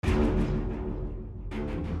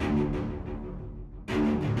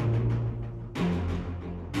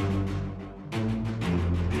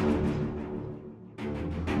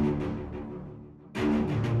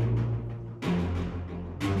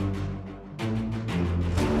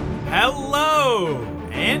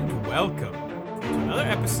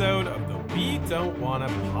episode of the We Don't Wanna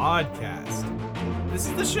podcast. This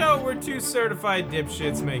is the show where two certified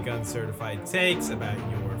dipshits make uncertified takes about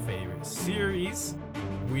your favorite series.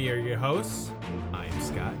 We are your hosts. I'm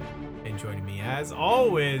Scott, and joining me as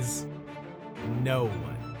always, no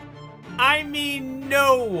one. I mean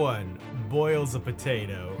no one boils a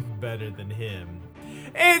potato better than him.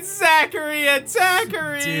 It's Zachary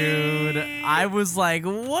Attackery! Dude, I was like,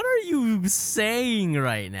 what are you saying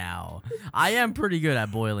right now? I am pretty good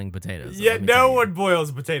at boiling potatoes. Yeah, no one boils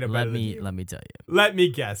a potato better than you. Let me tell you. Let me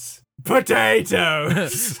guess.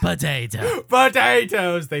 Potatoes! Potato.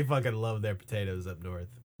 Potatoes! They fucking love their potatoes up north.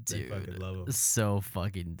 They fucking Dude, love them. so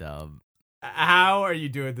fucking dumb. How are you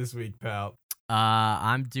doing this week, pal?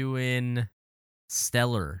 I'm doing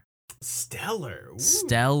Stellar. Stellar. Ooh.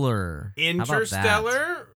 Stellar. How about that?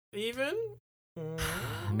 Interstellar, even?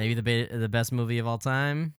 Maybe the best movie of all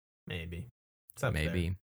time? Maybe. It's up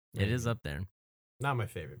Maybe. there. It is up there. Not my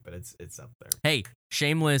favorite, but it's up there. Hey,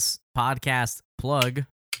 shameless podcast plug.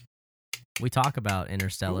 We talk about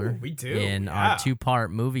Interstellar. Ooh, we do. In our 2-part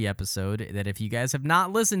movie episode that if you guys have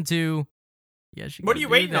not listened to, what are you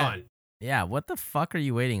waiting on? Yeah, what the fuck are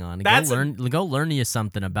you waiting on? Go learn you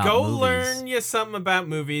something about movies. Go learn you something about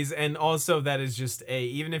movies, and also that is just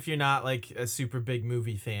even if you're not like a super big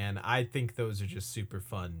movie fan, I think those are just super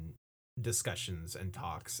fun discussions and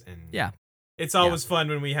talks, and yeah. It's always fun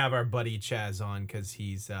when we have our buddy Chaz on because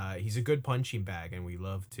he's a good punching bag, and we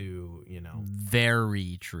love to,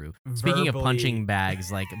 Very true. Speaking of punching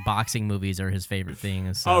bags, like boxing movies are his favorite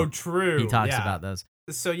thing. So true. He talks about those.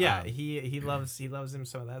 So yeah, he loves him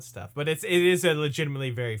some of that stuff. But it is a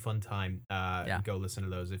legitimately very fun time. Go listen to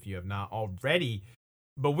those if you have not already.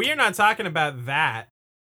 But we are not talking about that.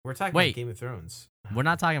 We're talking about Game of Thrones. We're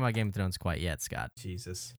not talking about Game of Thrones quite yet, Scott.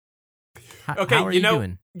 Jesus. Okay, how are you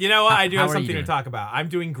doing? You know what? I do have something to talk about. I'm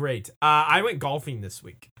doing great. I went golfing this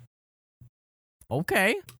week.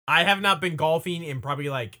 Okay. I have not been golfing in probably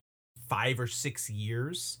like 5 or 6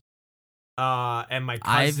 years. And my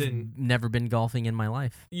cousin... I've never been golfing in my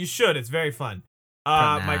life. You should. It's very fun.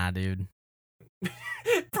 Dude.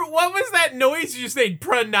 What was that noise you just made?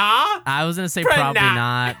 Prana? I was going to say probably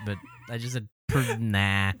not, but I just said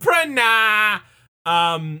prana. Prana!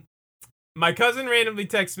 My cousin randomly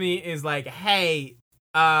texts me, is like, hey,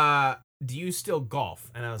 do you still golf?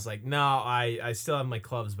 And I was like, no, I still have my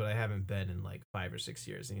clubs, but I haven't been in like 5 or 6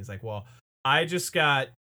 years. And he's like, well, I just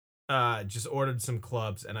ordered some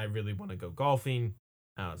clubs and I really want to go golfing.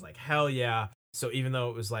 And I was like, hell yeah. So even though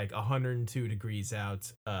it was like 102 degrees out,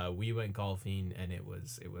 we went golfing and it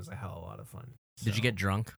was a hell of a lot of fun. So, did you get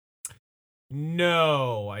drunk?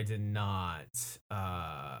 No, I did not.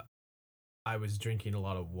 I was drinking a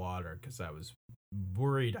lot of water because I was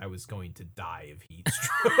worried I was going to die of heat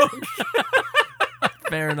stroke.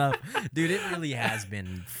 Fair enough. Dude, it really has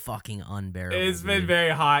been fucking unbearable. It's been very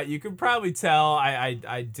hot. You can probably tell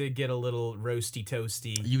I did get a little roasty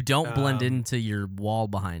toasty. You don't blend into your wall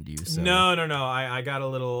behind you. So. No. I got a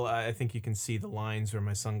little, I think you can see the lines where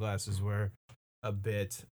my sunglasses were a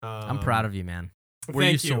bit. I'm proud of you, man. Were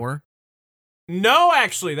you sore? No,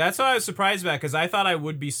 actually, that's what I was surprised about because I thought I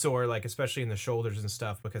would be sore, like especially in the shoulders and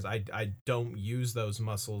stuff, because I don't use those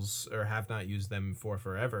muscles or have not used them for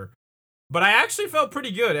forever. But I actually felt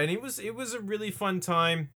pretty good, and it was a really fun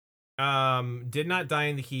time. Did not die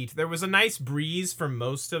in the heat. There was a nice breeze for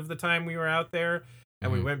most of the time we were out there,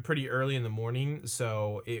 and we went pretty early in the morning,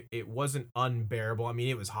 so it wasn't unbearable. I mean,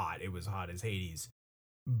 it was hot. It was hot as Hades.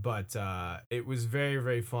 But it was very,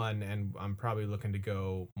 very fun, and I'm probably looking to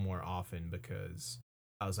go more often because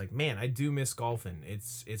I was like, man, I do miss golfing.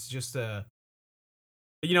 It's just I'm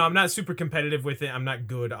not super competitive with it. I'm not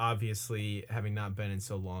good, obviously, having not been in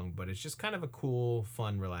so long, but it's just kind of a cool,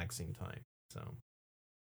 fun, relaxing time. So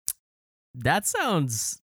that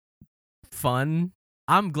sounds fun.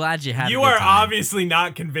 I'm glad you had. You are obviously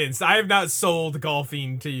not convinced. I have not sold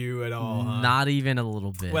golfing to you at all. Not even a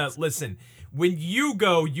little bit. Well, listen. When you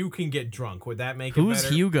go, you can get drunk. Would that make it better? Who's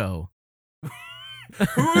Hugo?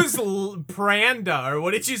 Who's Pranda? Or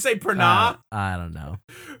what did you say, Prana? I don't know.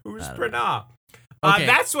 Who's Prana? Okay.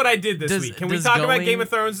 That's what I did this week. Can we talk about Game of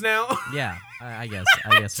Thrones now? Yeah, I guess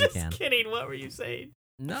we can. Just kidding. What were you saying?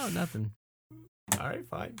 No, nothing. All right,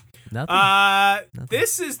 fine. Nothing.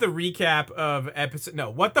 This is the recap of episode... No,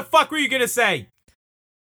 what the fuck were you going to say?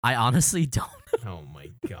 I honestly don't. Oh my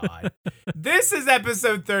god. This is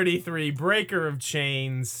episode 33, Breaker of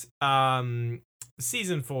Chains.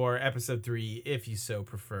 Season 4, episode 3, if you so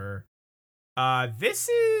prefer. This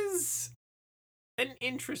is an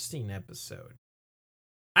interesting episode.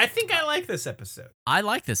 I think I like this episode. I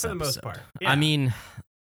like this for episode. the most part. Yeah. I mean,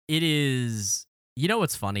 it is... You know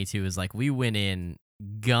what's funny, too, is like we went in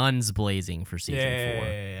guns blazing for season 4.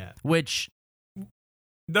 Yeah. Which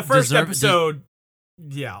The first episode,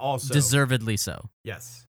 also. Deservedly so.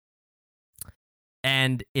 Yes.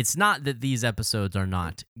 And it's not that these episodes are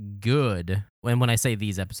not good. When I say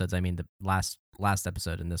these episodes, I mean the last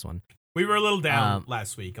episode and this one. We were a little down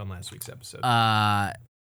last week's episode.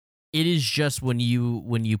 It is just when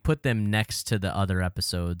you put them next to the other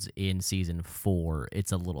episodes in season 4,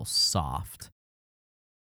 it's a little soft.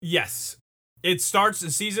 Yes.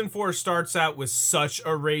 Season 4 starts out with such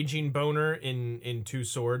a raging boner in Two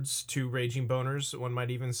Swords, 2 raging boners, one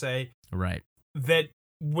might even say. Right. That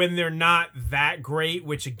when they're not that great,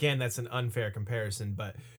 which again, that's an unfair comparison,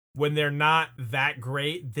 but when they're not that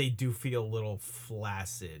great, they do feel a little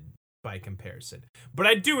flaccid by comparison. But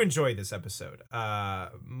I do enjoy this episode,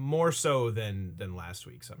 more so than last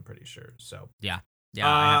week's, I'm pretty sure. So yeah,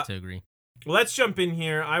 I have to agree. Let's jump in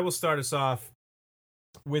here. I will start us off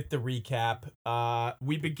with the recap.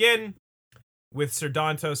 We begin with Sir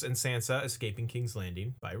Dantos and Sansa escaping King's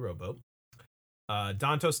Landing by rowboat.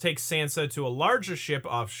 Dantos takes Sansa to a larger ship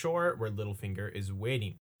offshore where Littlefinger is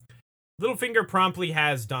waiting. Littlefinger promptly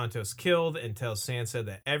has Dantos killed and tells Sansa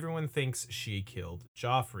that everyone thinks she killed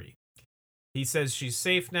Joffrey. He says she's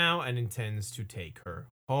safe now and intends to take her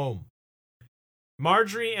home.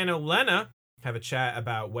 Marjorie and Olenna have a chat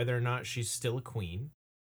about whether or not she's still a queen.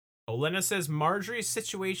 Olenna says Marjorie's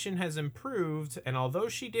situation has improved, and although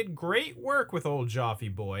she did great work with old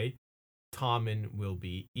Joffrey boy, Tommen will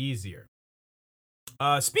be easier.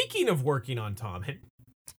 Speaking of working on Tommen,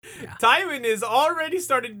 Tywin is already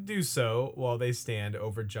starting to do so while they stand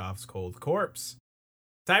over Joff's cold corpse.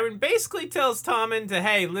 Tywin basically tells Tommen to,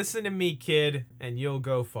 hey, listen to me, kid, and you'll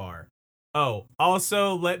go far. Oh,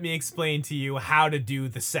 also, let me explain to you how to do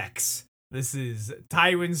the sex. This is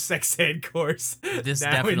Tywin's sex ed course. This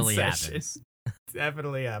definitely happens.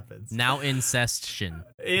 Definitely happens. Now incestion.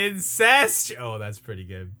 Incest. Oh, that's pretty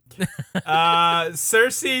good.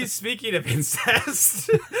 Cersei, speaking of incest,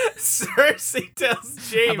 Cersei tells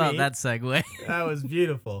Jaime. How about that segue? That was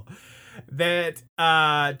beautiful. That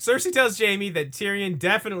Cersei tells Jaime that Tyrion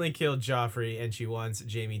definitely killed Joffrey, and she wants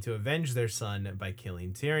Jaime to avenge their son by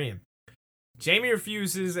killing Tyrion. Jaime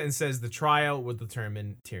refuses and says the trial will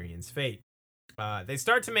determine Tyrion's fate. They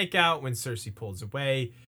start to make out when Cersei pulls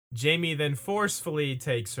away. Jaime then forcefully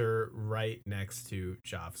takes her right next to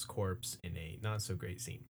Joff's corpse in a not so great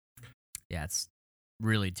scene. Yeah, it's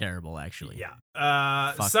really terrible, actually.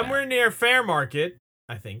 Yeah. Somewhere near Fairmarket,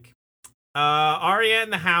 I think, Arya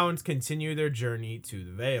and the Hound continue their journey to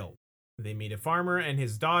the Vale. They meet a farmer and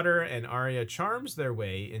his daughter, and Arya charms their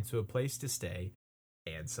way into a place to stay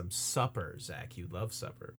and some supper. Zach, you love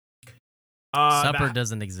supper. Supper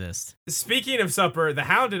doesn't exist. Speaking of supper, the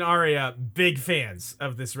Hound and Arya, big fans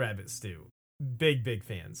of this rabbit stew. Big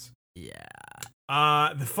fans. Yeah.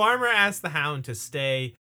 The farmer asks the Hound to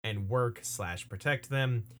stay and work/protect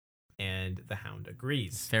them, and the Hound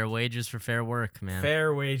agrees. Fair wages for fair work, man.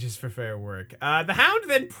 Fair wages for fair work. The Hound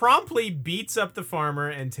then promptly beats up the farmer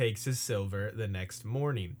and takes his silver the next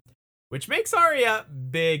morning, which makes Arya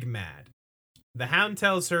big mad. The Hound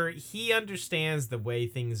tells her he understands the way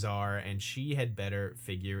things are and she had better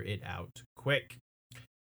figure it out quick.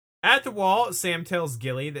 At the wall, Sam tells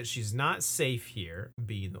Gilly that she's not safe here,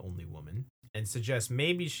 being the only woman, and suggests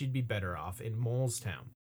maybe she'd be better off in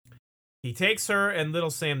Molestown. He takes her and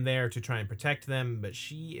little Sam there to try and protect them, but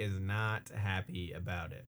she is not happy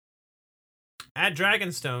about it. At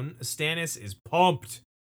Dragonstone, Stannis is pumped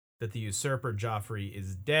that the usurper Joffrey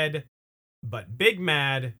is dead, but big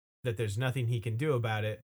mad that there's nothing he can do about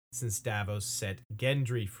it since Davos set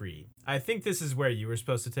Gendry free. I think this is where you were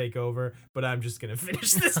supposed to take over, but I'm just going to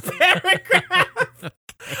finish this paragraph.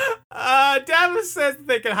 Davos says that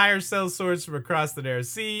they can hire sellswords from across the Narrow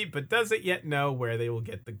Sea, but doesn't yet know where they will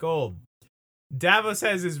get the gold. Davos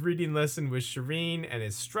has his reading lesson with Shireen and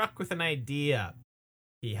is struck with an idea.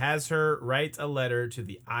 He has her write a letter to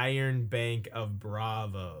the Iron Bank of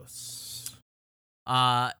Braavos.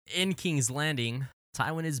 In King's Landing,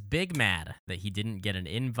 Tywin is big mad that he didn't get an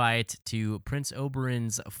invite to Prince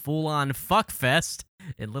Oberyn's full-on fuckfest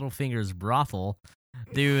in Littlefinger's brothel.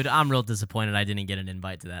 Dude, I'm real disappointed I didn't get an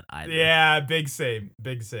invite to that either. Yeah, big same.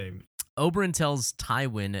 Oberyn tells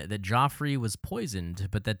Tywin that Joffrey was poisoned,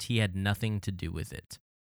 but that he had nothing to do with it.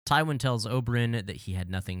 Tywin tells Oberyn that he had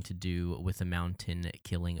nothing to do with the Mountain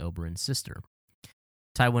killing Oberyn's sister.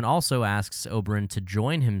 Tywin also asks Oberyn to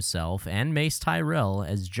join himself and Mace Tyrell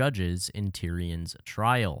as judges in Tyrion's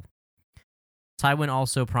trial. Tywin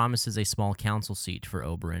also promises a small council seat for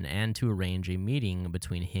Oberyn and to arrange a meeting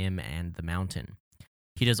between him and the Mountain.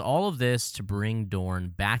 He does all of this to bring Dorne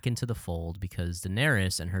back into the fold because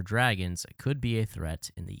Daenerys and her dragons could be a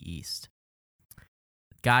threat in the east.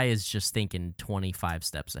 Guy is just thinking 25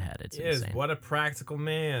 steps ahead. It's insane. What a practical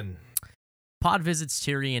man. Pod visits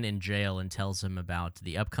Tyrion in jail and tells him about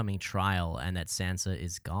the upcoming trial and that Sansa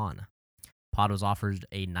is gone. Pod was offered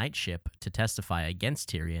a night ship to testify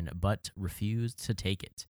against Tyrion, but refused to take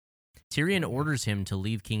it. Tyrion orders him to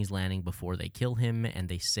leave King's Landing before they kill him, and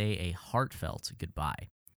they say a heartfelt goodbye.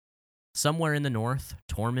 Somewhere in the north,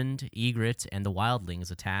 Tormund, Ygritte, and the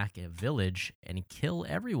wildlings attack a village and kill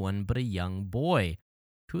everyone but a young boy,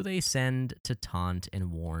 who they send to taunt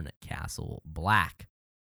and warn Castle Black.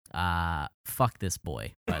 Fuck this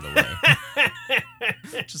boy, by the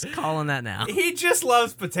way. Just calling that now. He just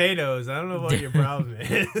loves potatoes. I don't know what your problem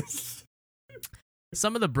is.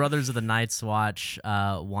 Some of the brothers of the Night's Watch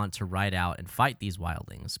want to ride out and fight these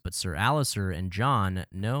wildlings, but Sir Alliser and Jon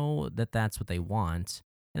know that that's what they want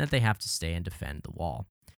and that they have to stay and defend the wall.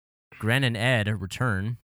 Gren and Ed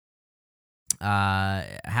return,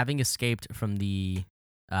 having escaped from the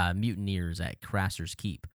mutineers at Crasser's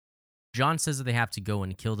Keep. Jon says that they have to go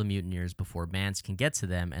and kill the mutineers before Mance can get to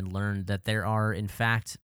them and learn that there are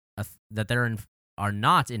not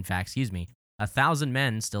 1,000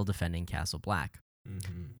 men still defending Castle Black.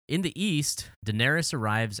 Mm-hmm. In the east, Daenerys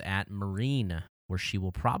arrives at Meereen, where she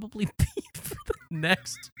will probably be for the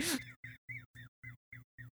next.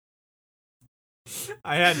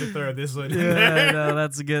 I had to throw this one in Yeah, there. no,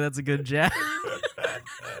 that's a good jab.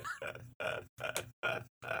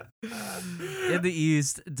 In the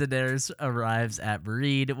east, Daenerys arrives at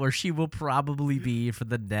Meereen, where she will probably be for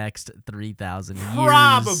the next 3,000 years.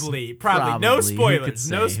 Probably. No Who spoilers. could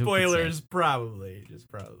say? No Who could say? spoilers. Probably. Just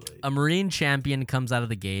probably. A Marine champion comes out of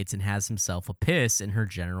the gates and has himself a piss in her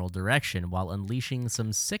general direction while unleashing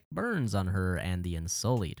some sick burns on her and the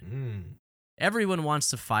Unsullied. Everyone wants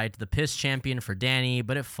to fight the piss champion for Dany,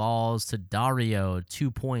 but it falls to Daario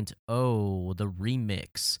 2.0, the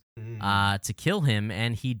remix, to kill him,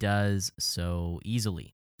 and he does so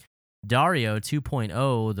easily. Daario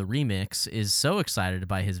 2.0, the remix, is so excited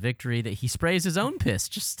by his victory that he sprays his own piss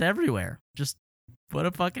just everywhere. Just what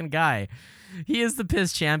a fucking guy. He is the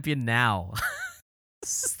piss champion now.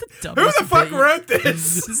 This is the dumbest Who the fuck bit wrote This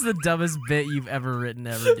this? is the dumbest bit you've ever written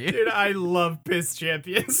ever, dude. Dude, I love Piss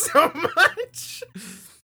Champion so much.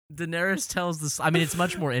 Daenerys tells this. I mean, it's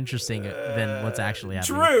much more interesting than what's actually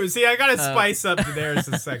happening. True. See, I gotta spice up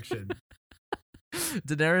Daenerys' section.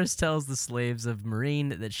 Daenerys tells the slaves of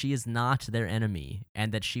Meereen that she is not their enemy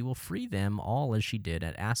and that she will free them all as she did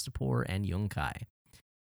at Astapor and Yunkai.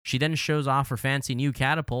 She then shows off her fancy new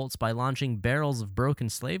catapults by launching barrels of broken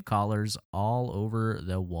slave collars all over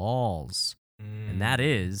the walls. And that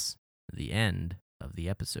is the end of the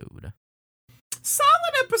episode.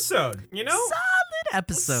 Solid episode, you know? Solid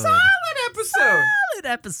episode. Solid episode. Solid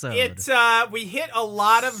episode. We hit a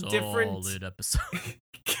lot of different Solid episode.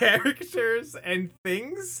 characters and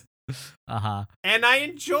things. Uh-huh. And I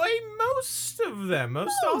enjoy most of them.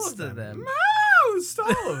 Most all of them. Most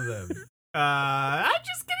all of them. I'm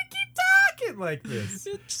just gonna keep talking like this.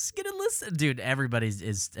 Just gonna listen. Dude, everybody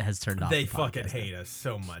has turned off. They the fucking podcast hate us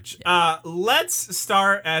so much. Yeah. Let's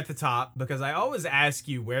start at the top because I always ask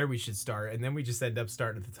you where we should start and then we just end up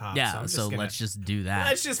starting at the top. Yeah, so let's just do that.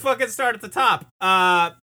 Let's just fucking start at the top.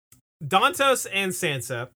 Dantos and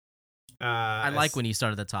Sansa. I like when you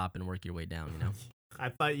start at the top and work your way down, you know? I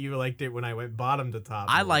thought you liked it when I went bottom to top.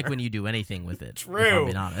 I more. like when you do anything with it. True. If I'm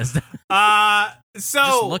being honest. So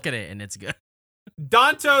Just look at it and it's good.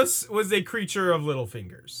 Dantos was a creature of little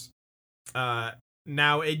fingers.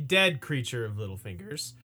 Now a dead creature of little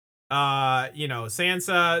fingers.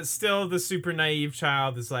 Sansa, still the super naive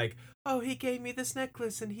child, is like, oh, he gave me this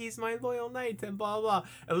necklace and he's my loyal knight and blah, blah.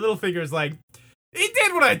 And Littlefinger's like, he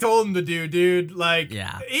did what I told him to do, dude. Like,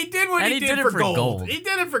 Yeah. he did what And he did it for gold. He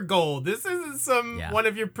did it for gold. This isn't one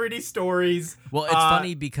of your pretty stories. Well, it's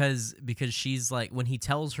funny because she's like, when he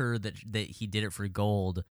tells her that he did it for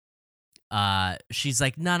gold, she's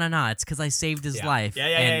like, no, it's because I saved his life.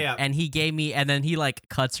 Yeah. And he gave me, and then he like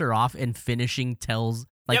cuts her off and finishing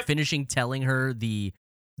telling her the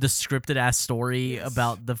scripted ass story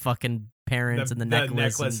about the fucking parents and the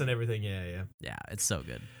necklace and everything. Yeah. Yeah, it's so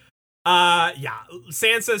good.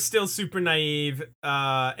 Sansa's still super naive,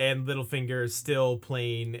 and Littlefinger is still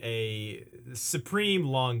playing a supreme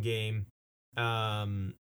long game.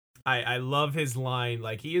 I love his line.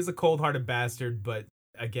 Like, he is a cold-hearted bastard, but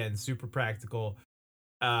again, super practical.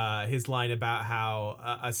 His line about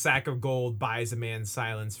how a sack of gold buys a man's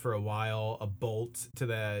silence for a while, a bolt to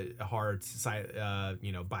the heart,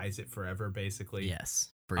 buys it forever, basically. Yes,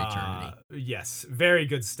 for eternity. Yes, very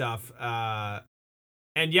good stuff.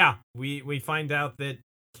 And yeah, we find out that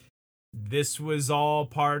this was all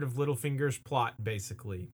part of Littlefinger's plot,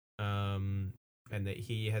 basically. And that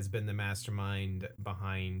he has been the mastermind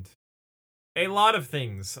behind a lot of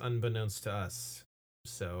things, unbeknownst to us.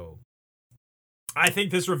 So I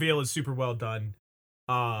think this reveal is super well done.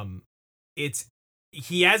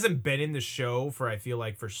 He hasn't been in the show for, I feel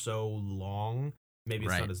like, for so long. Maybe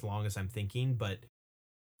it's Right. not as long as I'm thinking, but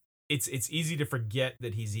it's easy to forget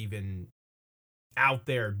that he's even out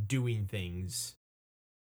there doing things.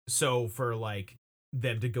 So for like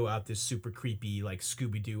them to go out this super creepy like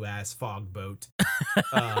Scooby-Doo ass fog boat,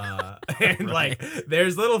 and like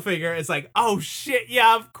there's Littlefinger, it's like, oh shit,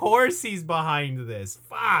 yeah, of course he's behind this.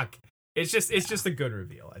 Fuck. It's just a good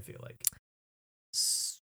reveal, I feel like.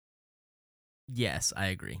 Yes, I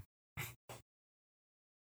agree.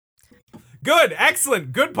 Good,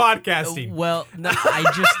 excellent, good podcasting. Well, no,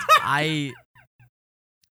 I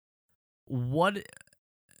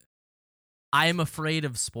am afraid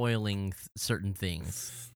of spoiling certain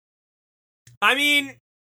things. I mean,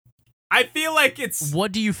 I feel like it's...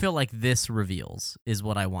 What do you feel like this reveals is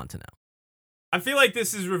what I want to know. I feel like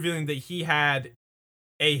this is revealing that he had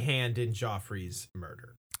a hand in Joffrey's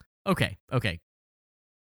murder. Okay.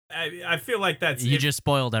 I feel like that's... You just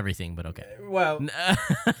spoiled everything, but okay. Well,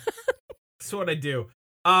 that's what I do.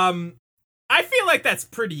 I feel like that's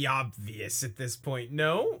pretty obvious at this point,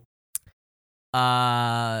 no?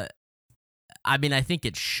 I mean, I think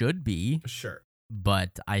it should be. Sure.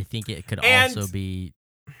 But I think it could And also be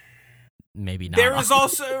maybe not. There is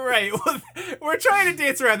also, right, we're trying to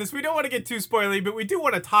dance around this. We don't want to get too spoily, but we do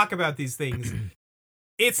want to talk about these things.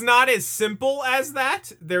 It's not as simple as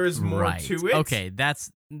that. There is more to it. Okay,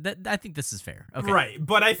 I think this is fair. Okay. Right,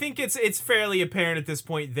 but I think it's fairly apparent at this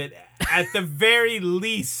point that at the very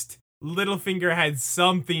least, Littlefinger had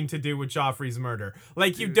something to do with Joffrey's murder.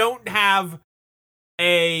 Like, you don't have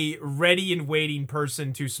a ready and waiting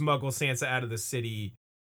person to smuggle Sansa out of the city,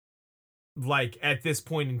 like, at this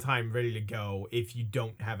point in time, ready to go, if you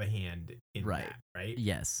don't have a hand in that, right?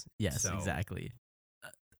 Yes, So. exactly.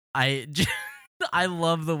 I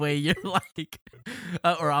love the way you're like,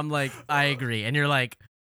 or I'm like, I agree, and you're like,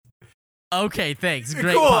 okay, thanks,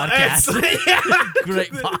 great cool. podcast,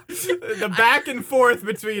 great The back and forth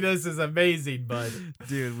between us is amazing, bud.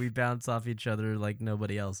 Dude, we bounce off each other like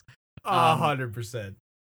nobody else. 100%.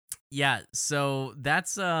 Yeah, so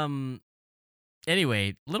that's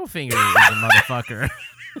anyway, Littlefinger is a motherfucker.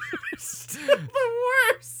 Still the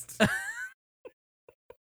worst.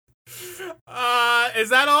 Is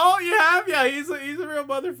that all you have? Yeah, he's a real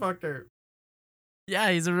motherfucker. Yeah,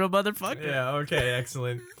 he's a real motherfucker. Yeah, okay,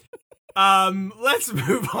 excellent. Let's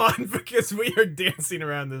move on because we are dancing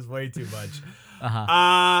around this way too much.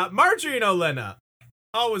 Margaery and Olenna.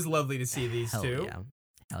 Always lovely to see these two.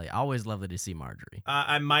 Hell yeah. Always lovely to see Margaery.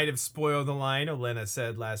 I might have spoiled the line Olenna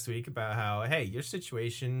said last week about how, hey, your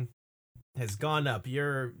situation has gone up.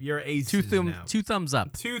 You're aces now. 2 thumbs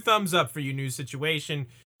up. 2 thumbs up for your new situation.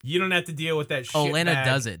 You don't have to deal with that shit. Olenna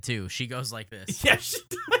does it too. She goes like this. Yeah, she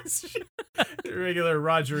does. Regular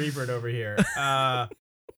Roger Ebert over here.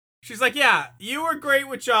 She's like, yeah, you were great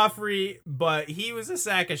with Joffrey, but he was a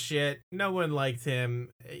sack of shit. No one liked him.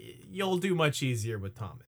 You'll do much easier with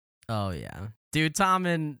Tommen. Oh, yeah. Dude,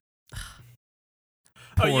 Tommen...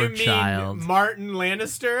 Poor you mean Martin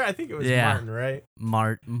Lannister? I think it was Martin, right?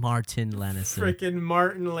 Martin Lannister. Freaking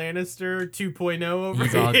Martin Lannister 2.0 over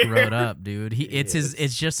He's here. all grown up, dude. It's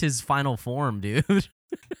just his final form, dude.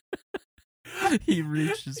 He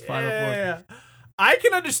reached his final form. Yeah. I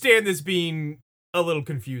can understand this being a little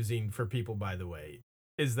confusing for people, by the way.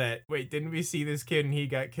 Is that, wait, didn't we see this kid and he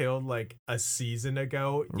got killed like a season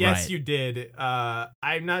ago? Yes, you did.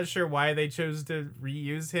 I'm not sure why they chose to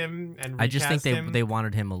reuse him and recast I just think him. they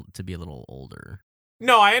wanted him to be a little older.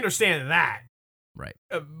 No, I understand that. Right.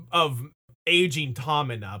 Of aging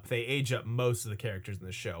Tommen up. They age up most of the characters in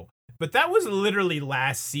the show. But that was literally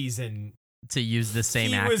last season. To use the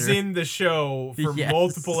same actor? He was in the show for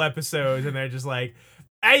multiple episodes and they're just like,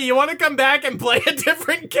 hey, you want to come back and play a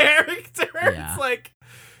different character? Yeah. It's like,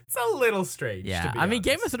 it's a little strange. Yeah, I mean,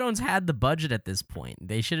 Game of Thrones had the budget at this point.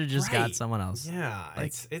 They should have just got someone else. Yeah,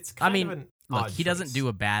 like, it's kind of an look, odd he doesn't choice. do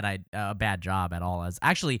a bad job at all.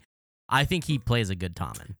 Actually, I think he plays a good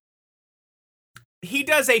Tommen. He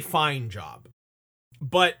does a fine job,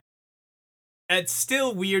 but it's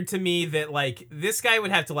still weird to me that like this guy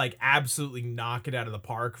would have to like absolutely knock it out of the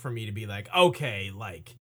park for me to be like, okay,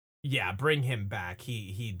 like, yeah, bring him back.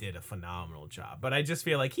 He did a phenomenal job, but I just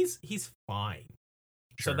feel like he's fine.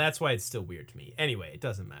 Sure. So that's why it's still weird to me. Anyway, it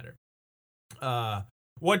doesn't matter.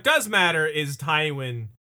 What does matter is Tywin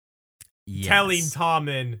telling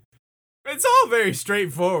Tommen, It's all very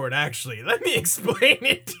straightforward, actually. Let me explain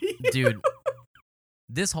it to you. Dude,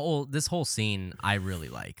 this whole scene I really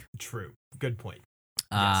like. True. Good point.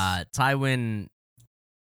 Tywin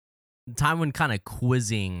kind of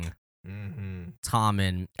quizzing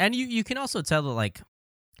Tommen, and you can also tell that, like,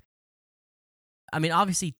 I mean,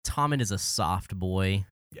 obviously Tommen is a soft boy,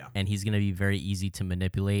 and he's gonna be very easy to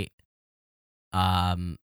manipulate.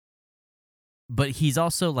 But he's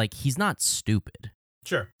also, like, he's not stupid.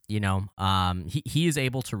 Sure. You know, he is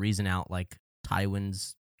able to reason out, like,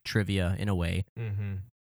 Tywin's trivia in a way. In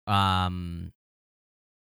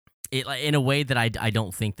a way that I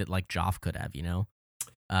don't think that, like, Joff could have, you know?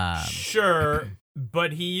 Sure,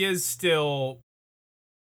 but he is still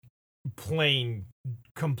playing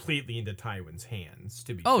completely into Tywin's hands,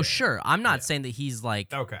 to be fair. Sure. I'm not saying that he's, like,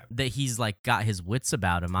 that he's, like, got his wits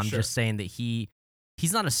about him. I'm just saying that he's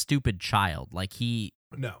not a stupid child. Like,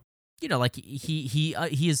 No. You know, like, he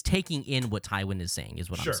is taking in what Tywin is saying, is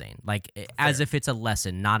what I'm saying. Like, as if it's a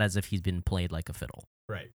lesson, not as if he's been played like a fiddle.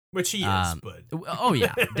 Right. Which he is, but... Oh,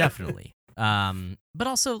 yeah, definitely. But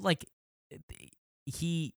also, like,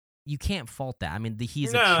 you can't fault that. I mean,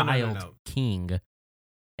 he's a child king,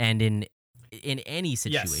 and in any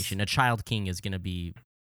situation, a child king is going to be,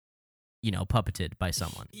 you know, puppeted by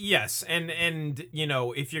someone. Yes, and you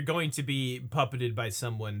know, if you're going to be puppeted by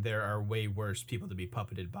someone, there are way worse people to be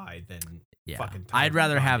puppeted by than fucking Tywin. I'd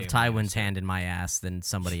rather have Tywin's hand in my ass than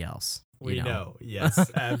somebody else. We know.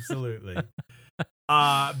 Yes, absolutely.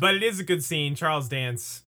 But it is a good scene. Charles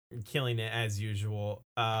Dance killing it as usual.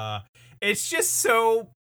 It's just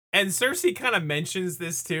so, and Cersei kind of mentions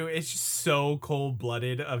this too. It's just so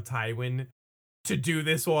cold-blooded of Tywin to do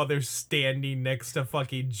this while they're standing next to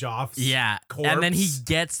fucking Joff's corpse. And then he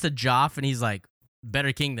gets to Joff and he's like,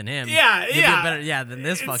 better king than him. Better than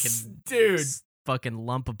this fucking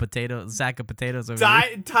lump of potatoes, sack of potatoes over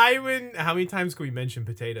here. Tywin, how many times can we mention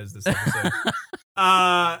potatoes this episode?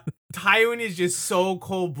 Tywin is just so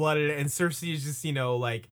cold-blooded, and Cersei is just, you know,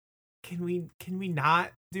 like, can we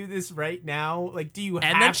not do this right now? Like, do you have to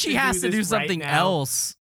do this right now? And then she has to do something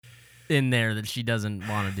else in there that she doesn't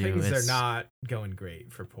want to do. Things are not going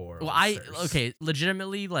great for poor Cersei.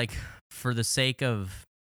 Legitimately, like, for the sake of,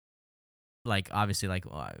 like, obviously, like,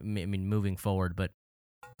 I mean, moving forward, but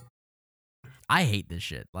I hate this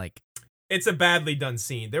shit. Like, it's a badly done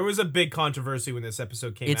scene. There was a big controversy when this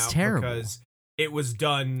episode came out. It's terrible. Because it was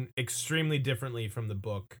done extremely differently from the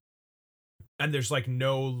book. And there's, like,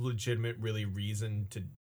 no legitimate really reason to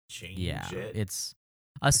change it. It's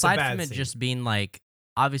aside from it scene. Just being, like,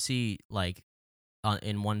 obviously, like, on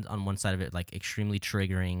one side of it, like, extremely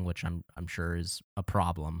triggering, which I'm sure is a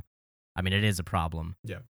problem. I mean, it is a problem.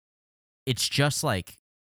 Yeah. It's just, like,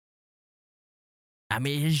 I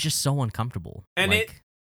mean, it is just so uncomfortable. And like,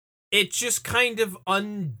 it just kind of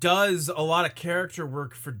undoes a lot of character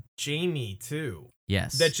work for Jaime, too.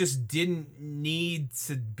 Yes. That just didn't need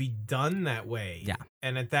to be done that way. Yeah.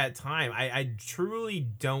 And at that time, I truly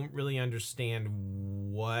don't really understand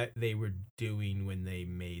what they were doing when they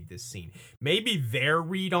made this scene. Maybe their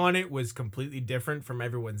read on it was completely different from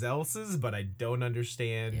everyone else's, but I don't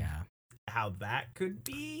understand how that could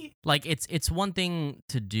be. Like, it's one thing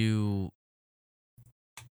to do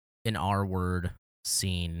an R-word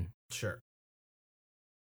scene. Sure.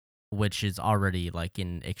 Which is already, like,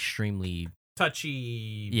 an extremely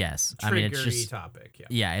touchy, I mean, it's just topic.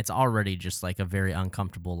 It's already just, like, a very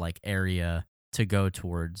uncomfortable, like, area to go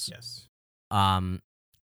towards. Yes. And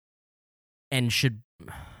should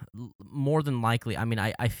more than likely, I mean,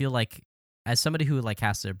 I feel like as somebody who, like,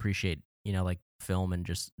 has to appreciate, you know, like, film and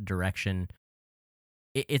just direction,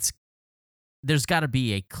 it's there's got to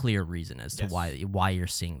be a clear reason as to why you're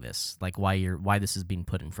seeing this, like, why this is being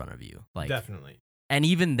put in front of you, like, definitely. And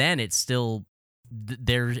even then, it's still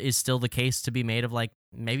there is still the case to be made of, like,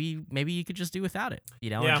 maybe you could just do without it, you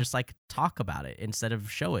know, and just, like, talk about it instead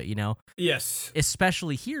of show it, you know. Yes.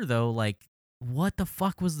 Especially here, though, like, what the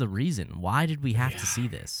fuck was the reason? Why did we have to see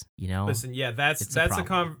this? You know. Listen,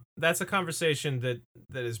 that's a conversation that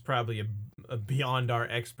is probably a beyond our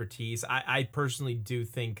expertise. I personally do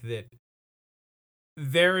think that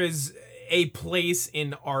there is a place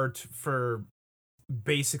in art for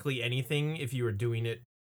basically anything if you are doing it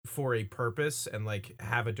for a purpose and, like,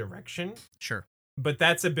 have a direction. Sure. But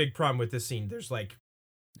that's a big problem with this scene. There's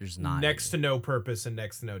not next to no purpose and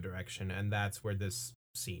next to no direction, and that's where this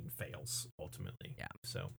scene fails ultimately. Yeah.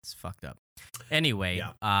 So it's fucked up. Anyway,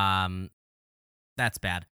 that's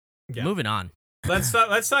bad. Yeah. Moving on. Let's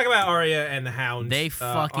talk about Arya and the Hound. They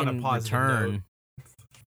fucking return.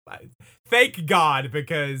 Thank God,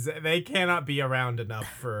 because they cannot be around enough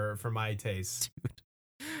for my taste. Dude.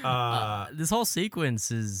 This whole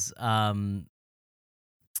sequence is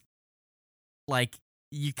like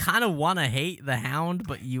you kind of want to hate the Hound,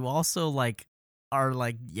 but you also like are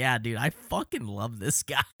like, yeah, dude, I fucking love this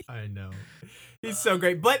guy. I know. He's so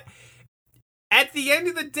great. But at the end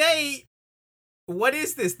of the day, what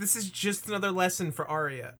is this? This is just another lesson for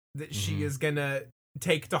Arya that she is going to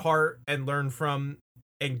take to heart and learn from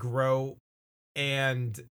and grow.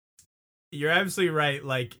 And you're absolutely right.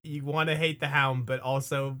 Like, you want to hate the Hound, but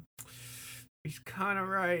also he's kind of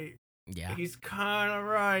right. Yeah. He's kind of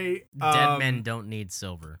right. Dead men don't need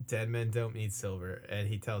silver. Dead men don't need silver. And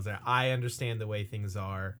he tells her, I understand the way things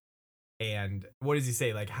are. And what does he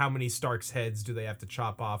say? Like, how many Stark's heads do they have to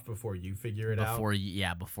chop off before you figure it out? Before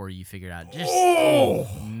you figure it out. Just, oh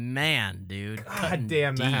man, dude. God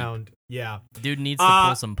damn the deep. Hound. Yeah. Dude needs to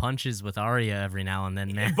pull some punches with Arya every now and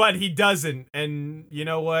then, man. But he doesn't. And you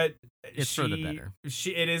know what? It's for the better.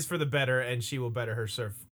 It is for the better, and she will better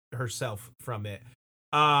herself from it.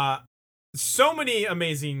 So many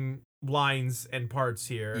amazing lines and parts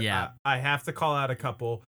here. Yeah. I have to call out a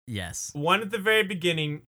couple. Yes. One at the very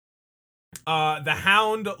beginning. The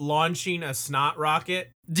Hound launching a snot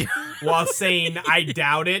rocket while saying "I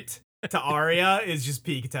doubt it" to Arya is just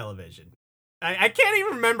peak television. I can't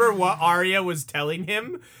even remember what Arya was telling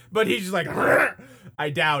him, but he's just like, "I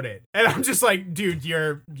doubt it," and I'm just like, "Dude,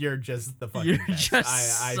 you're just the fucking You're best.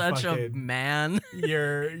 just such a man.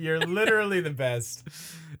 You're literally the best.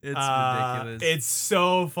 It's ridiculous. It's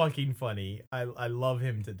so fucking funny. I love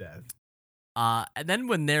him to death. And then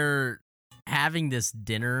when they're having this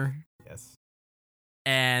dinner. Yes.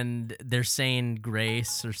 And they're saying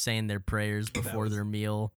grace or saying their prayers before their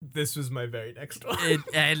meal. This was my very next one.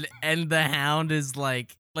 and the Hound is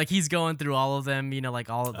like he's going through all of them, you know, like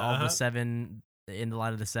all the seven in the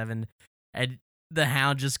light of the seven, and the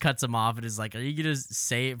Hound just cuts him off and is like, "Are you gonna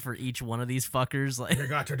say it for each one of these fuckers?" Like, you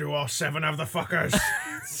got to do all 7 of the fuckers.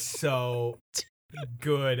 So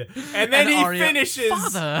good. And then he Arya, finishes.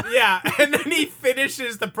 Father. Yeah, and then he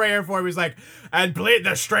finishes the prayer for him. He's like, "And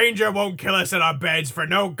the stranger won't kill us in our beds for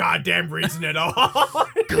no goddamn reason at all."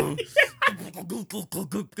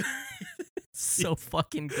 So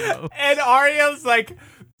fucking gross. And Arya's like,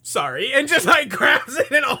 "Sorry," and just like grabs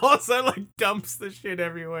it and also like dumps the shit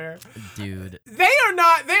everywhere. Dude. They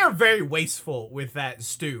are very wasteful with that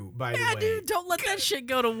stew, by the way. Yeah, dude, don't let that shit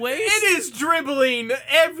go to waste. It is dribbling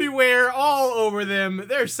everywhere, all over them.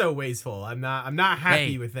 They're so wasteful. I'm not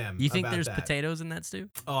happy with them. You think about there's that. potatoes in that stew?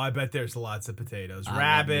 Oh, I bet there's lots of potatoes.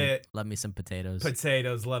 Rabbit. Love me some potatoes.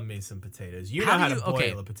 Potatoes. Love me some potatoes. You How know how do to you- boil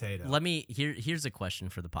okay, a potato. Here's a question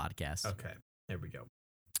for the podcast. Okay, here we go.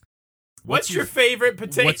 What's your favorite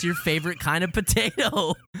potato? What's your favorite kind of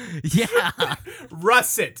potato? Yeah.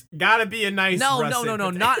 Russet. Gotta be a nice No, russet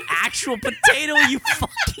potato. not actual potato, you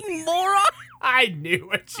fucking moron. I knew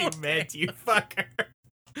what you meant, you fucker.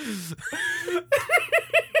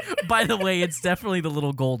 By the way, it's definitely the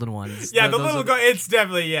little golden ones. Yeah, Those the little are- it's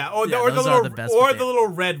definitely or Yeah, the those little are the best or potato. the little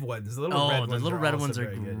red ones. The little red the ones little are red also ones are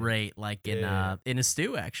very good. great. Like in a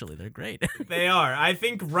stew, actually, they're great. They are. I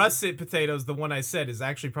think russet potatoes, the one I said, is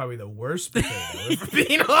actually probably the worst potato, if we're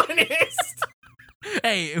being honest.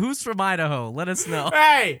 Hey, who's from Idaho? Let us know.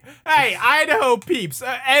 Hey, Idaho peeps.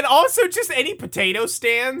 And also just any potato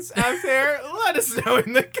stands out there, let us know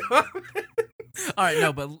in the comments. All right,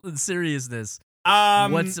 no, but in seriousness,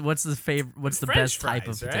 what's the favorite? What's the French best type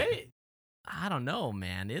of fries, potato? right? I don't know,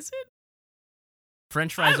 man. Is it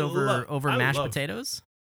French fries over I mashed love- potatoes?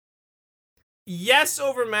 Yes,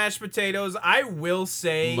 over mashed potatoes. I will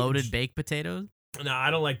say Loaded baked potatoes? No,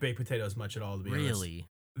 I don't like baked potatoes much at all, to be honest. Really?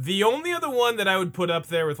 The only other one that I would put up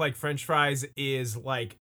there with like French fries is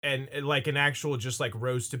like an actual just like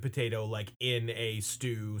roasted potato, like in a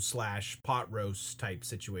stew / pot roast type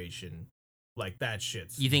situation. Like that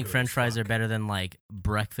shit's. You think good French as fries are fuck. better than like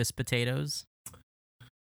breakfast potatoes?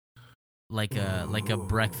 Like a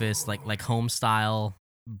breakfast like home style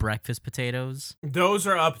breakfast potatoes? Those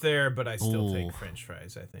are up there, but I still Ooh. take French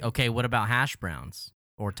fries. I think. Okay, what about hash browns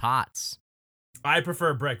or tots? I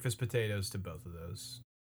prefer breakfast potatoes to both of those.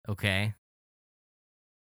 Okay.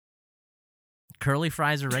 Curly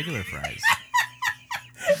fries or regular fries?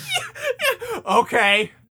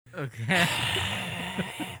 Okay. Okay.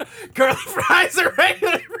 Curly fries are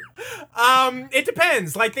regular. It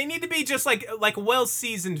depends. Like they need to be just like well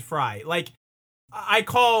seasoned fry. Like I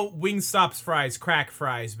call Wingstop's fries crack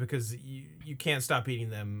fries because you can't stop eating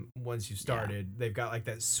them once you started. They've got like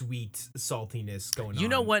that sweet saltiness going on. You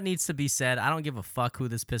know what needs to be said? I don't give a fuck who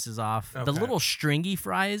this pisses off. The Okay. little stringy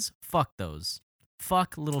fries, fuck those.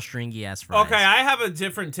 Fuck little stringy ass fries. Okay, I have a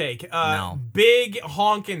different take. No. Big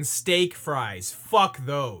honkin' steak fries. Fuck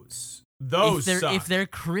those. Those suck. If they're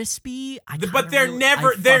crispy, but they're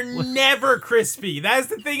never crispy. That's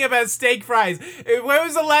the thing about steak fries. When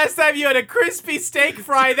was the last time you had a crispy steak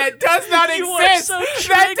fry? That does not exist.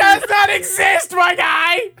 That does not exist, my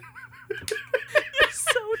guy. You're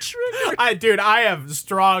so triggered. Dude, I have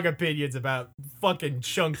strong opinions about fucking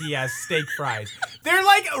chunky ass steak fries. They're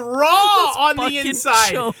like raw on the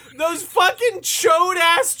inside. Those fucking chode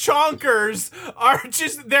ass chonkers are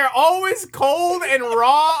they're always cold and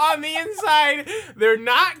raw on the inside. They're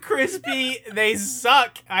not crispy. They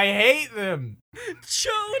suck. I hate them.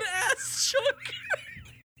 Chode ass chonkers.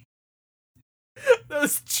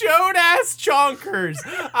 Those chode ass chonkers.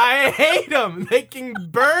 I hate them. They can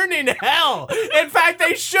burn in hell. In fact,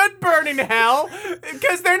 they should burn in hell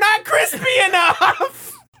because they're not crispy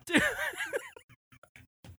enough. Dude.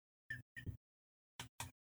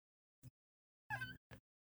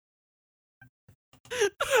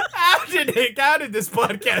 How did this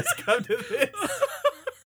podcast come to this?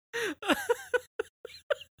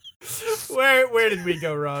 Where did we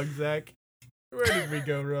go wrong, Zach? Where did we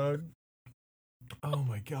go wrong? Oh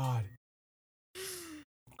my god.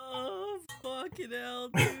 Oh, fucking hell,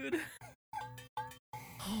 dude.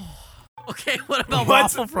 Okay, what about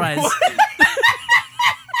waffle fries?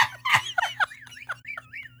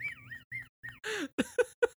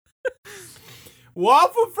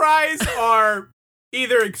 Waffle fries are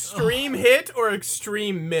either extreme hit or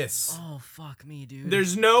extreme miss. Oh, fuck me, dude.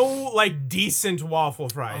 There's no, like, decent waffle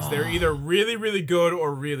fries. They're either really, really good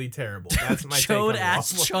or really terrible. That's my take on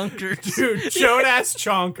Chode-ass waffle. chunkers. Dude, chode-ass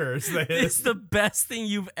chonkers. It's the best thing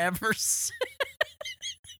you've ever said.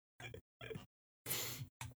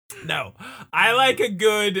 No. I like a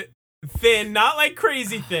good thin, not like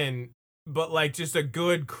crazy thin, but like just a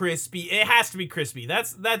good crispy. It has to be crispy.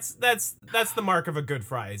 That's the mark of a good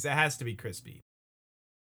fries. It has to be crispy.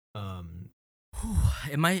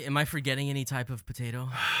 Am I forgetting any type of potato?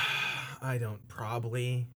 I don't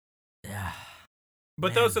probably. Yeah.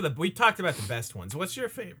 But Man. those are we talked about the best ones. What's your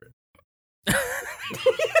favorite?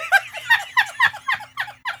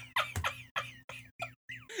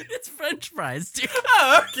 It's French fries, dude.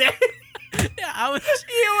 Oh, okay. Yeah,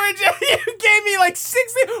 You gave me like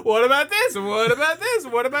 60. What about this? What about this?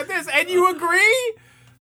 What about this? And you agree?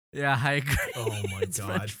 Yeah, I agree. Oh my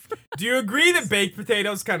god. Do you agree that baked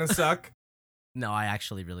potatoes kind of suck? No, I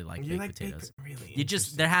actually really like baked potatoes. Really?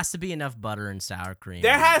 There has to be enough butter and sour cream.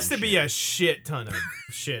 There has to be a shit ton of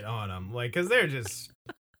shit on them, like, cause they're just.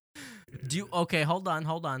 Okay, hold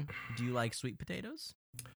on. Do you like sweet potatoes?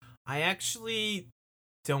 I actually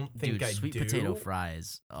don't think Dude, I sweet do. potato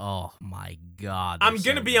fries. Oh my god. I'm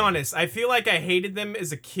gonna be honest. I feel like I hated them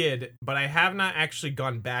as a kid, but I have not actually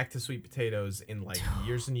gone back to sweet potatoes in like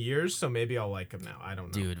years and years. So maybe I'll like them now. I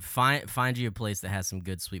don't know. Dude, find you a place that has some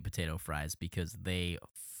good sweet potato fries because they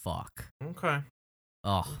fuck. Okay.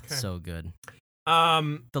 Oh, so good.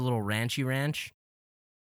 The little ranchy ranch.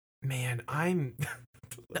 Man, I'm.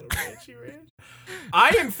 The little ranchy ranch. I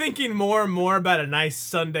am thinking more and more about a nice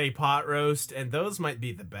Sunday pot roast, and those might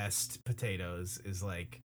be the best potatoes. Is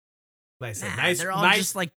like I said, nice. They're all nice,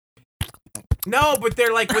 just like. No, but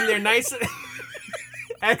they're like when they're nice.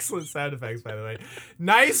 Excellent sound effects, by the way.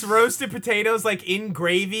 Nice roasted potatoes, like in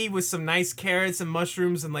gravy with some nice carrots and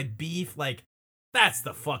mushrooms and like beef. Like that's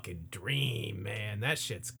the fucking dream, man. That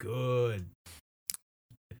shit's good.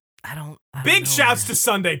 I don't Big know, shouts man. to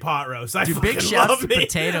Sunday pot roast. Dude, big shouts to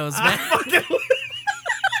potatoes, man.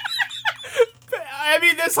 I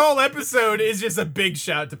mean, this whole episode is just a big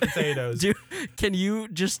shout to potatoes. Dude, can you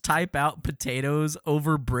just type out potatoes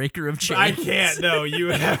over breaker of chains? I can't. No, you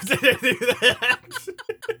have to do that.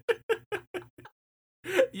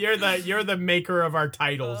 You're the maker of our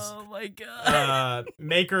titles. Oh my god.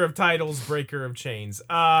 Maker of titles, breaker of chains.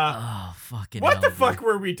 Oh fucking. What hell, the dude. fuck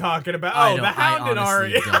were we talking about? I Oh, the Hound and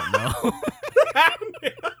honestly Aria. don't know. The Hound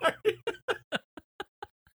and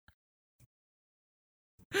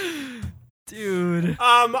Aria. Dude.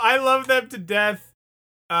 I love them to death.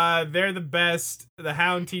 They're the best. The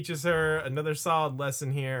Hound teaches her another solid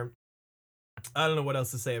lesson here. I don't know what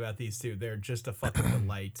else to say about these two. They're just a fucking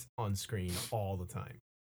delight on screen all the time.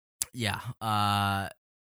 Yeah.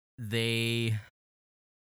 They.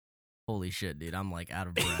 Holy shit, dude! I'm like out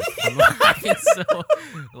of breath. I'm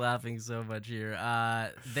laughing so much here.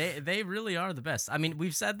 They really are the best. I mean,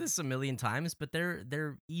 we've said this a million times, but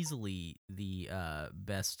they're easily the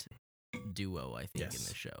best duo, I think, in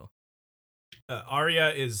the show.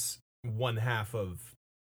 Arya is one half of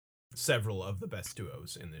several of the best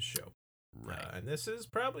duos in this show. Right. And this is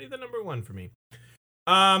probably the number one for me.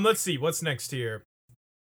 Let's see what's next here.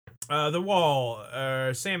 The Wall,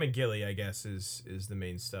 Sam and Gilly, I guess, is the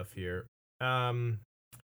main stuff here.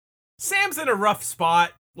 Sam's in a rough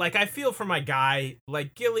spot. Like, I feel for my guy.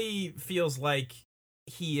 Like, Gilly feels like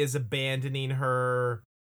he is abandoning her,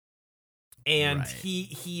 and Right.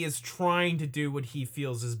 he is trying to do what he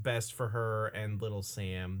feels is best for her and little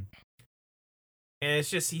Sam. And it's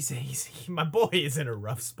just my boy is in a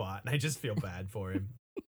rough spot, and I just feel bad for him.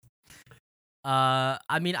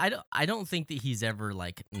 I mean, I don't think that he's ever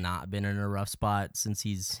like not been in a rough spot since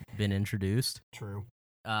he's been introduced. True.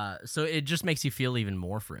 So it just makes you feel even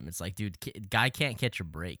more for him. It's like, dude, guy can't catch a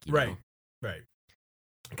break. You know? Right.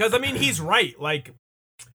 Because I mean, he's right. Like,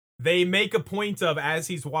 they make a point of, as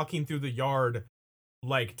he's walking through the yard,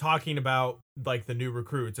 like talking about like the new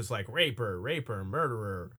recruits. It's like raper,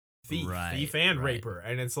 murderer, thief, and raper.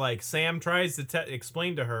 And it's like Sam tries to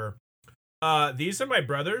explain to her, these are my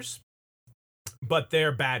brothers, but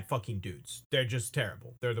they're bad fucking dudes. They're just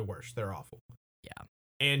terrible. They're the worst. They're awful. Yeah.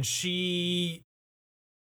 And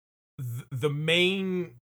the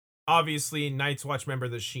main, obviously, Night's Watch member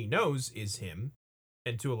that she knows is him,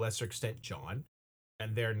 and to a lesser extent, John.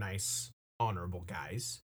 And they're nice, honorable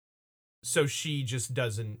guys. So she just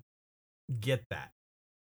doesn't get that.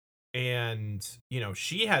 And, you know,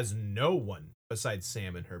 she has no one besides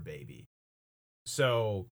Sam and her baby.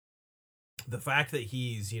 So the fact that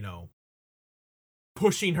he's, you know,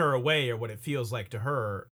 pushing her away, or what it feels like to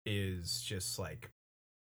her, is just like,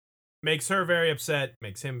 makes her very upset,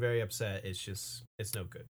 makes him very upset. It's just, it's no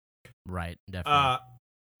good. Right, definitely.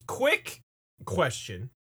 Quick question.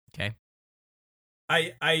 Okay.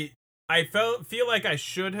 I feel like I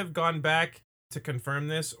should have gone back to confirm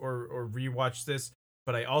this or rewatch this,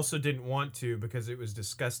 but I also didn't want to because it was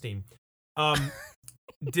disgusting.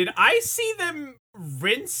 Did I see them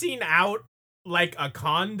rinsing out like a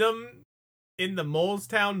condom in the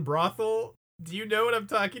Molestown brothel? Do you know what I'm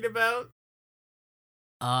talking about?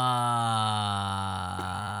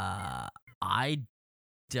 I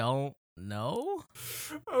don't know.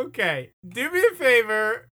 Okay, do me a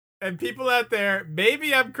favor, and people out there,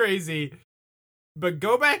 maybe I'm crazy, but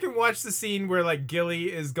go back and watch the scene where like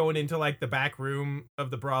Gilly is going into like the back room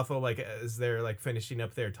of the brothel, like as they're like finishing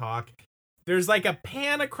up their talk. There's like a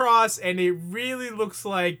pan across, and it really looks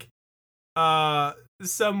like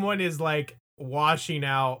someone is like washing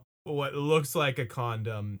out what looks like a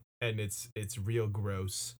condom, and it's real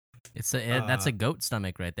gross. That's a goat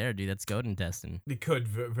stomach right there, dude. That's goat intestine. It could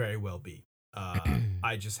very well be.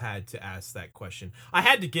 I just had to ask that question. I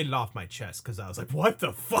had to get it off my chest because I was like, what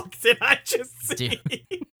the fuck did I just see?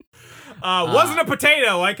 Wasn't a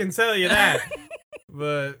potato, I can tell you that.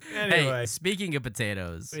 But anyway. Hey, speaking of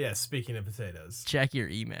potatoes. Yeah, speaking of potatoes. Check your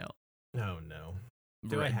email. Oh, no.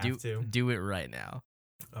 Do I have to? Do it right now.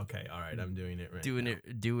 Okay, all right, I'm doing it right now.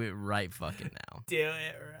 Do it right fucking now. Do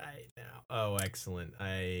it right now. Oh, excellent.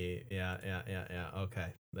 Yeah.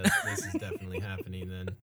 Okay. This is definitely happening then.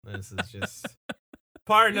 This is just,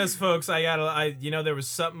 pardon us, folks. There was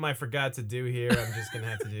something I forgot to do here. I'm just gonna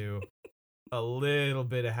have to do a little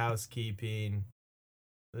bit of housekeeping.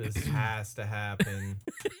 This has to happen.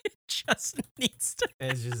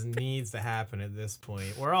 It just needs to happen at this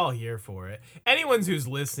point. We're all here for it. Anyone who's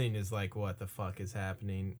listening is like, what the fuck is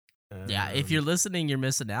happening? Yeah, if you're listening, you're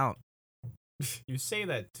missing out. You say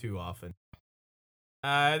that too often.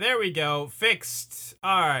 There we go. Fixed.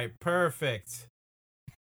 All right, perfect.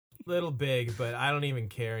 Little big, but I don't even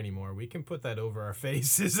care anymore. We can put that over our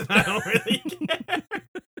faces, and I don't really care.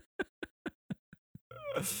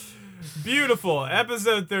 Beautiful.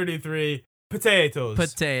 Episode 33. Potatoes.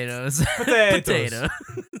 Potatoes. Potato.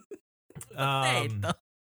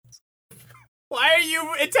 Why are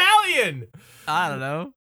you Italian? I don't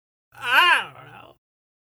know.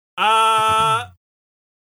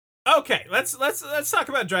 Okay, let's talk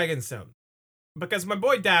about Dragonstone, because my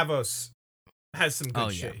boy Davos has some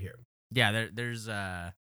good shit here. Yeah, there's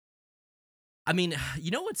I mean,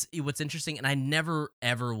 you know what's interesting, and I never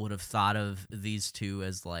ever would have thought of these two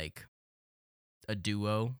as like a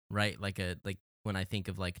duo, right? Like when I think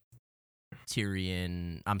of like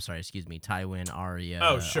Tywin, Arya,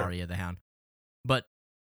 oh, sure. Arya the Hound. But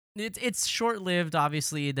it's short-lived,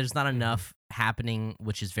 obviously. There's not enough happening,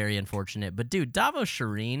 which is very unfortunate. But dude, Davos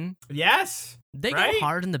Shireen, yes, they go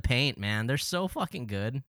hard in the paint, man. They're so fucking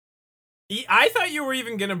good. I thought you were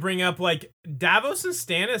even gonna bring up like Davos and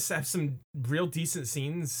Stannis have some real decent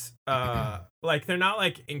scenes. Like they're not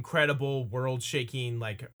like incredible world-shaking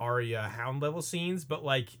like Arya Hound level scenes, but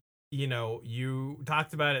like, you know, you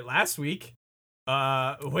talked about it last week.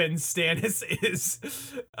 When Stannis is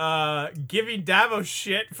giving Davos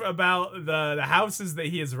shit about the houses that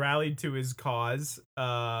he has rallied to his cause.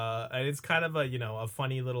 And it's kind of a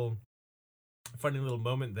funny little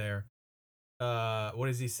moment there. What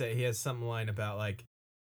does he say? He has some line about like,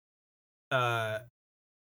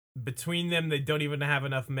 between them, they don't even have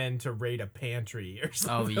enough men to raid a pantry or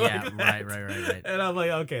something. Oh yeah, like that. right. And I'm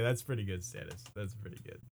like, okay, that's pretty good, Stannis. That's pretty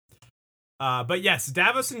good. But yes,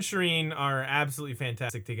 Davos and Shireen are absolutely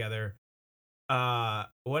fantastic together.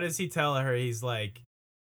 What does he tell her? He's like,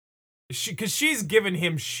 because she's giving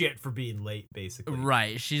him shit for being late, basically.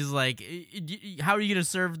 Right. She's like, how are you gonna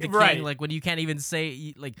serve the Right. king? Like when you can't even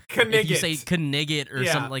say like Knigget. if you say knigget or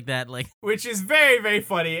Yeah. something like that. Like, Which is very, very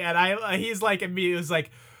funny. And he's like, immediately was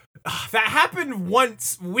like, that happened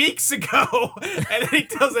once weeks ago. And then he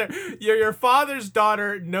tells her, "You're your father's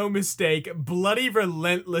daughter, no mistake. Bloody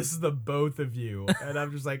relentless, the both of you." And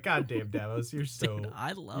I'm just like, God damn, Davos, you're so. dude,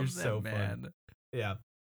 I love you're that so man. fun. Yeah.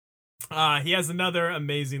 He has another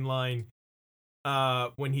amazing line.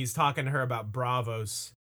 When he's talking to her about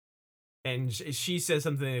Bravos, and she says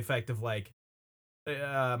something to the effect of like,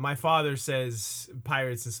 "My father says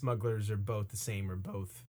pirates and smugglers are both the same, or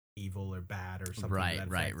both evil or bad, or something."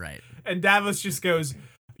 Right. And Davos just goes,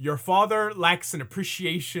 "Your father lacks an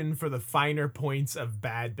appreciation for the finer points of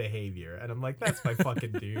bad behavior." And I'm like, that's my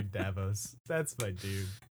fucking dude, Davos. That's my dude.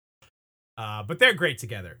 But they're great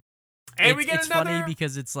together. And we get it's another. funny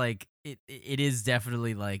because it's like it is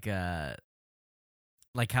definitely like how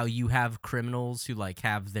you have criminals who like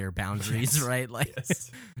have their boundaries, Yes. right? Like,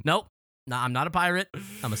 Yes. nope, no, I'm not a pirate.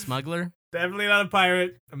 I'm a smuggler. Definitely not a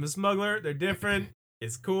pirate. I'm a smuggler. They're different.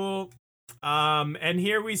 It's cool. And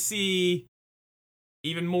here we see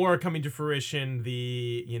even more coming to fruition,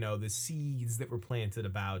 the seeds that were planted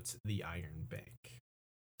about the Iron Bank.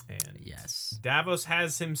 And Yes. Davos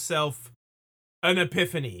has himself an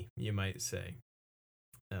epiphany, you might say.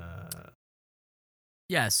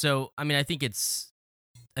 Yeah, so I mean I think it's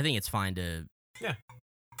fine to. Yeah.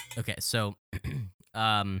 Okay, so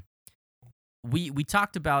we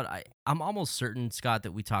talked about I'm almost certain, Scott,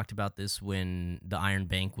 that we talked about this when the Iron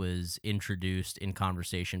Bank was introduced in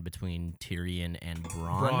conversation between Tyrion and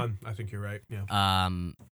Bronn. I think you're right. Yeah.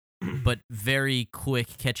 But very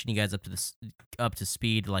quick catching you guys up to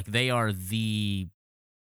speed, like they are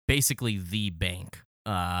basically the bank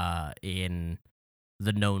in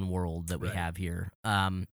the known world that we Right. have here.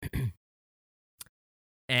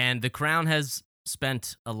 And the crown has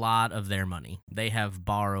spent a lot of their money. They have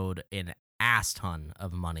borrowed an ass ton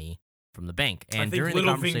of money from the bank. And I think during the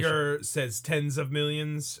conversation, Littlefinger says tens of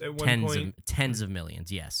millions at one point tens of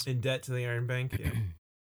millions, yes. in debt to the Iron Bank. Yeah.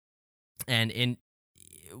 And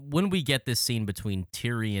when we get this scene between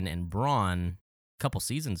Tyrion and Bronn a couple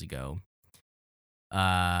seasons ago,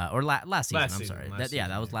 or last season, I'm sorry.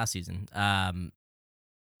 That was last season.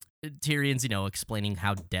 Tyrion's, explaining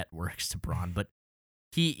how debt works to Bronn, but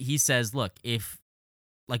he says, look, if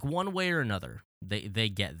like one way or another, they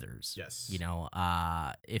get theirs. Yes.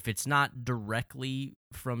 If it's not directly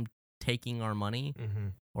from taking our money Mm-hmm.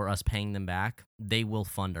 or us paying them back, they will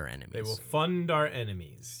fund our enemies. They will fund our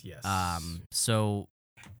enemies. Yes. So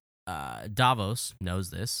Davos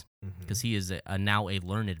knows this Mhm. because he is now a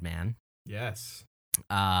learned man. Yes.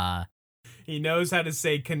 He He knows how to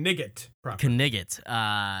say Knigget properly.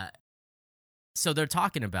 Knigget. So they're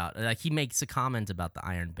talking about, like, he makes a comment about the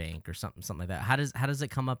Iron Bank or something like that. How does it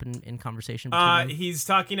come up in conversation between them? He's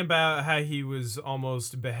talking about how he was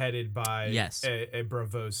almost beheaded by Yes. a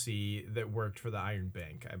Bravosi that worked for the Iron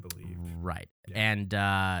Bank, I believe. Right. Yeah.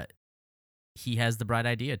 And he has the bright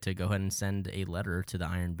idea to go ahead and send a letter to the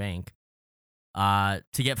Iron Bank to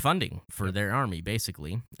get funding for their army,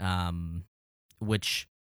 basically, which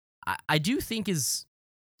I do think it's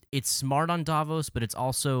smart on Davos, but it's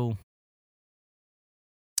also...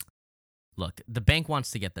 Look, the bank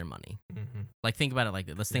wants to get their money. Mm-hmm. Like, think about it like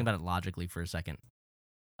this. Let's think about it logically for a second.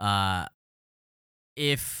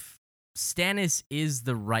 If Stannis is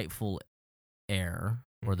the rightful heir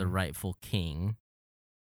or the Mhm. rightful king,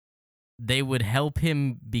 they would help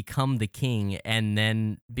him become the king and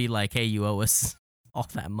then be like, hey, you owe us all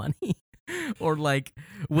that money. Or, like,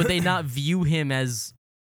 would they not view him as,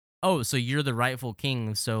 oh, so you're the rightful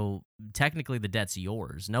king, so technically the debt's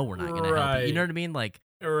yours. No, we're not going to help you. You know what I mean? Like,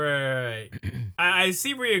 Right. I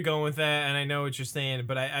see where you're going with that, and I know what you're saying,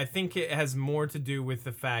 but I think it has more to do with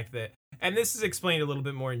the fact that, and this is explained a little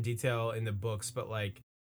bit more in detail in the books, but like,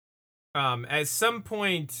 at some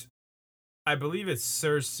point, I believe it's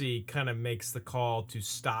Cersei kind of makes the call to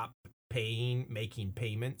stop making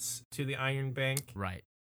payments to the Iron Bank. right.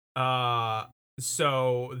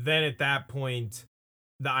 So then at that point,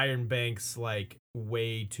 the Iron Bank's like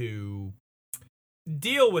way to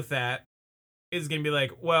deal with that is going to be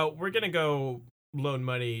like, well, we're going to go loan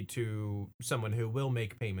money to someone who will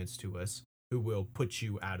make payments to us, who will put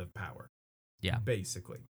you out of power. Yeah.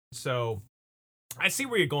 Basically. So I see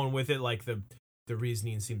where you're going with it. Like the the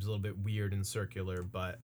reasoning seems a little bit weird and circular,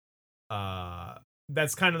 but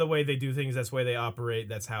that's kind of the way they do things. That's the way they operate.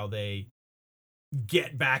 That's how they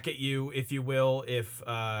get back at you, if you will, if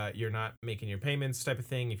you're not making your payments, type of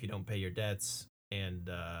thing, if you don't pay your debts. And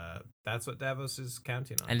that's what Davos is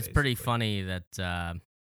counting on. And it's pretty funny that the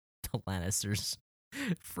Lannisters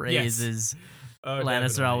phrase is Lannister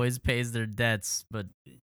definitely. always pays their debts, but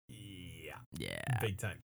yeah, big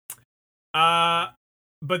time.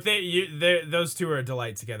 But those two are a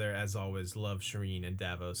delight together as always. Love Shireen and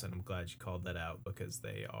Davos, and I'm glad you called that out because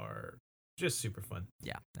they are just super fun.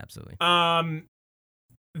 Yeah, absolutely.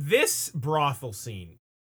 This brothel scene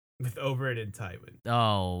with Oberyn and Tywin.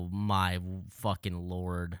 Oh my fucking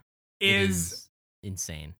lord. Is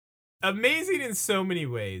insane. Amazing in so many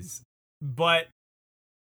ways, but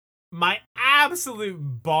my absolute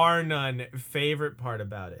bar none favorite part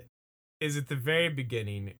about it is at the very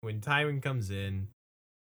beginning when Tywin comes in,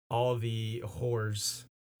 all the whores,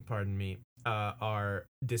 pardon me, are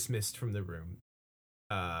dismissed from the room.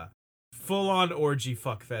 Full on orgy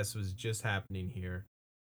fuckfest was just happening here.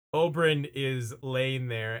 Oberyn is laying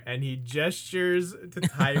there and he gestures to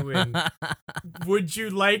Tywin, would you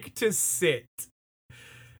like to sit?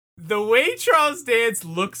 The way Charles Dance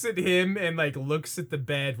looks at him and like looks at the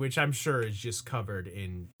bed, which I'm sure is just covered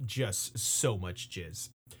in just so much jizz,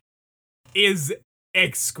 is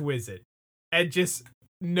exquisite. And just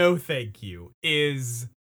no thank you is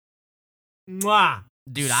mwah.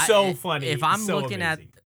 Dude, so funny. If I'm so looking amazing.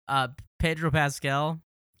 at Pedro Pascal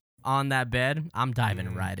on that bed, I'm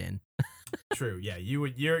diving right in. True, yeah.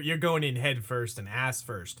 You're going in head first and ass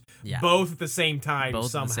first. Yeah. Both at the same time.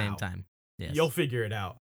 Both somehow. at the same time. Yes. You'll figure it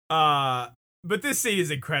out. But this scene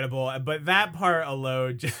is incredible. But that part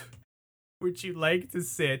alone, just, would you like to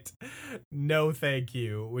sit? No, thank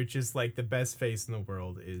you. Which is like the best face in the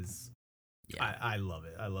world. Is yeah. I love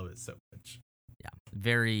it. I love it so much. Yeah,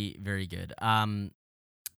 very, very good.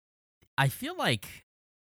 I feel like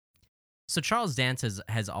so Charles Dance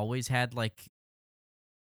has always had like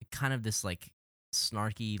kind of this like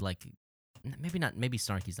snarky, like maybe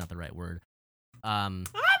snarky's not the right word.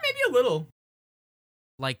 Maybe a little.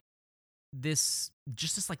 Like this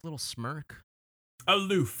like little smirk.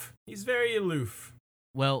 Aloof. He's very aloof.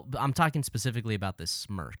 Well, I'm talking specifically about this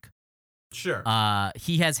smirk. Sure.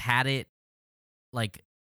 He has had it like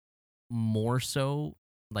more so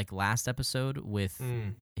like last episode with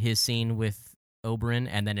his scene with Oberyn,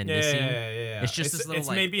 and then in this scene, it's just this little. It's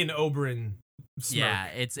like, maybe an Oberyn smirk. Yeah,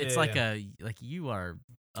 it's like a you are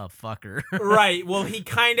a fucker. Right. Well, he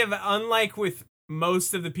kind of, unlike with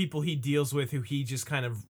most of the people he deals with, who he just kind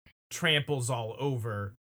of tramples all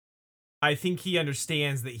over, I think he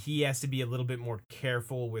understands that he has to be a little bit more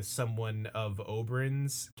careful with someone of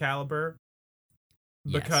Oberyn's caliber.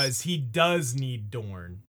 Yes. Because he does need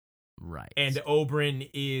Dorne. Right. And Oberyn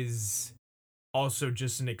is also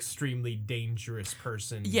just an extremely dangerous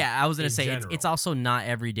person. Yeah, I was going to say, general. it's also not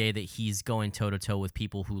every day that he's going toe-to-toe with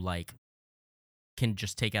people who, like, can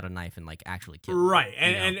just take out a knife and, like, actually kill him. Right.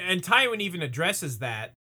 And Tywin even addresses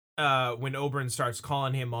that when Oberyn starts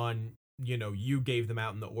calling him on, you gave them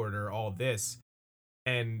out in the order, all this.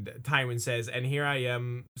 And Tywin says, and here I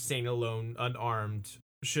am, staying alone, unarmed.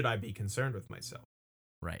 Should I be concerned with myself?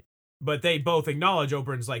 Right. But they both acknowledge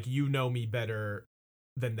Oberyn's like, you know me better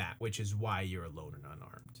than that, which is why you're alone and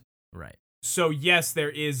unarmed. Right. So yes,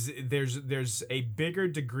 there's a bigger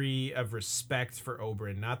degree of respect for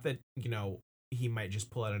Oberyn. Not that, he might just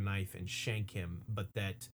pull out a knife and shank him, but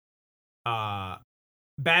that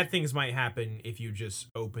bad things might happen if you just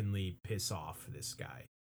openly piss off this guy.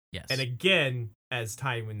 Yes. And again, as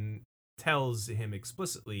Tywin tells him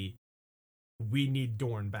explicitly, we need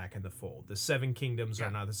Dorne back in the fold. The Seven Kingdoms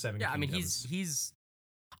are not the Seven Kingdoms. I mean, he's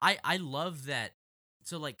I love that.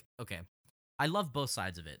 So, like, okay, I love both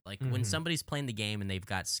sides of it. Like, when somebody's playing the game and they've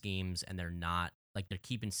got schemes and they're not, like, they're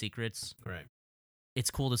keeping secrets. Right.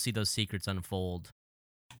 It's cool to see those secrets unfold.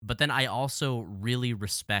 But then I also really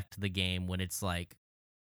respect the game when it's like,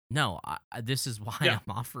 no, this is why I'm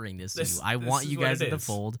offering this to you. I want you guys in the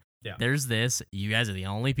fold. Yeah. There's this. You guys are the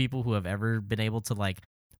only people who have ever been able to, like,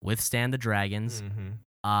 withstand the dragons.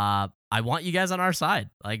 I want you guys on our side.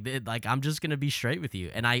 Like I'm just gonna be straight with you,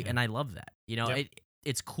 and I love that.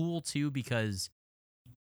 It's cool too because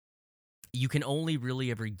you can only really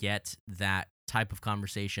ever get that type of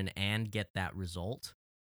conversation and get that result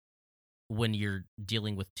when you're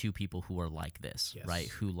dealing with two people who are like this, right?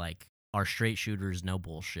 Who like are straight shooters, no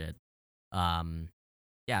bullshit.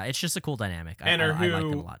 Yeah, it's just a cool dynamic. I like it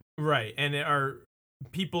a lot. Right, and are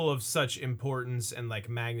people of such importance and like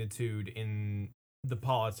magnitude in the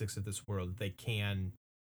politics of this world, they can,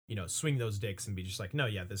 swing those dicks and be just like, no,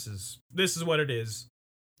 yeah, this is what it is.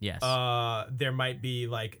 Yes. There might be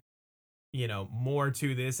like, more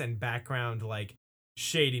to this and background like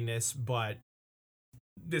shadiness, but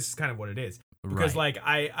this is kind of what it is. Because right.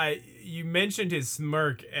 like you mentioned his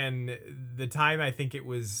smirk, and the time I think it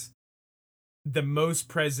was the most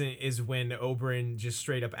present is when Oberyn just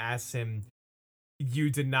straight up asks him,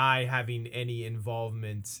 "You deny having any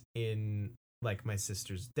involvement in like my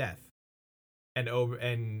sister's death," and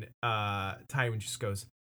Tywin just goes,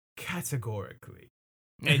 "Categorically,"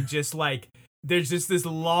 and just like there's just this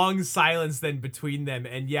long silence then between them,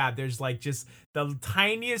 and yeah, there's like just the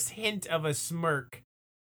tiniest hint of a smirk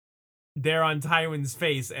there on Tywin's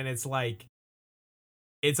face, and it's like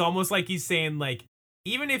it's almost like he's saying like,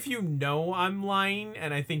 even if you know I'm lying,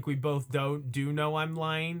 and I think we both do know I'm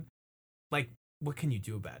lying, like what can you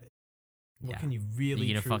do about it? What can you really?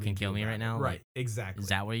 You gonna fucking kill me right now? Right, Like, exactly. is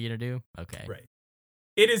that what you're gonna do? Okay. Right.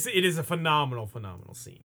 It is a phenomenal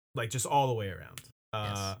scene, like just all the way around.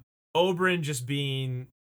 Yes. Oberyn just being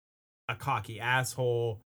a cocky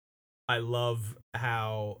asshole. I love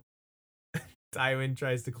how Tywin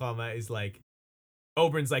tries to call him out. He's like,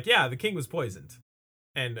 Oberyn's like, yeah, the king was poisoned,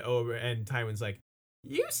 and Tywin's like,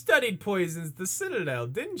 you studied poisons at the Citadel,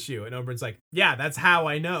 didn't you? And Oberyn's like, yeah, that's how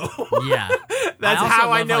I know. Yeah. That's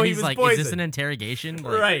how I know he was like, poisoned. Is this an interrogation?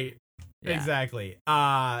 Like, Right. Yeah. Exactly.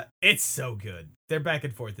 It's so good. Their back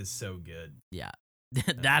and forth is so good. Yeah.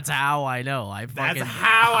 That's how I know. That's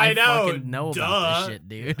how I know. Fucking know about this shit,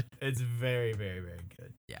 dude. It's very, very, very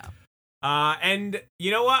good. Yeah. And you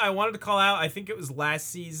know what? I wanted to call out, I think it was last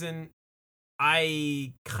season,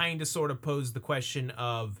 I kind of sort of posed the question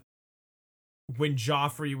of when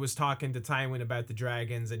Joffrey was talking to Tywin about the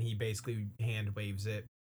dragons and he basically hand waves it.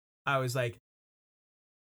 I was like,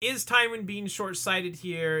 is Tywin being short-sighted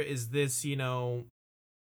here? Is this,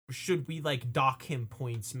 should we like dock him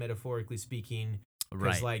points, metaphorically speaking?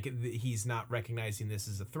 Because like he's not recognizing this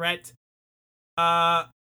as a threat. But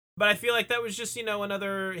I feel like that was just,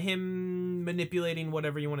 another him manipulating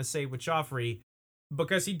whatever you want to say with Joffrey,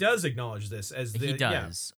 because he does acknowledge this as he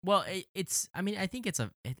does. Yeah. Well, I think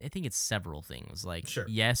it's several things. Like, sure.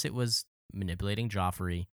 Yes, it was manipulating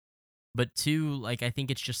Joffrey, but two, like, I think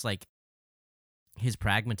it's just like his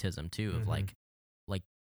pragmatism too, of like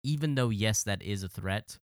even though yes, that is a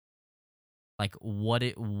threat, like what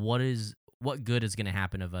good is going to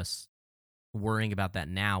happen of us worrying about that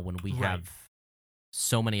now when we have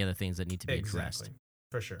so many other things that need to be addressed.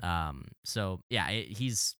 For sure. So yeah,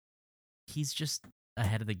 he's just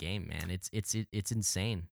ahead of the game, man. It's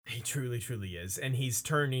insane. He truly, truly is, and he's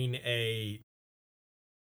turning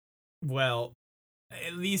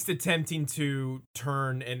at least attempting to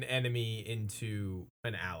turn an enemy into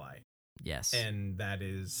an ally. Yes. And that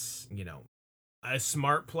is, a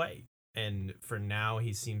smart play. And for now,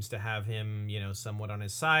 he seems to have him, somewhat on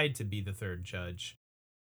his side to be the third judge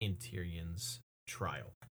in Tyrion's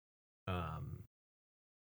trial.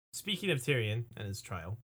 Speaking of Tyrion and his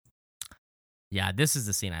trial. Yeah, this is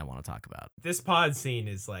the scene I want to talk about. This pod scene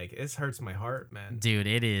is like, it hurts my heart, man. Dude,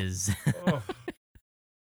 it is. Oh.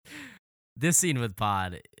 This scene with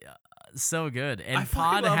Pod, so good. And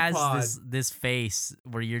Pod has this face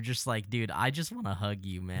where you're just like, dude, I just want to hug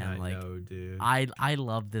you, man. I know, dude. I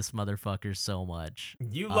love this motherfucker so much.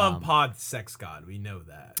 You love Pod sex god, we know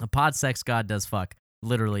that. A Pod sex god does fuck,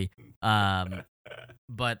 literally.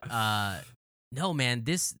 But no, man,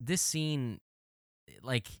 this scene,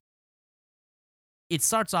 like, it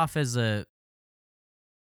starts off as a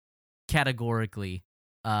categorically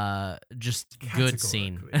just good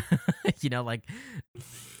scene. Like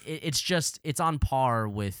it's on par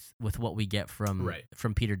with what we get from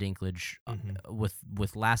Peter Dinklage,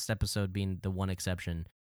 with last episode being the one exception.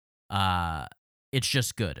 It's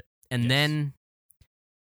just good. And then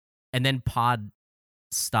Pod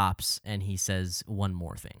stops and he says one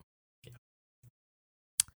more thing. Yeah.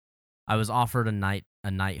 I was offered a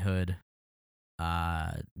knighthood.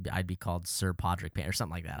 I'd be called Sir Podrick Payne or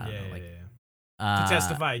something like that. I don't know. To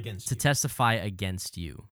testify against you. To testify against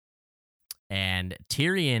you. And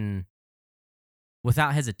Tyrion,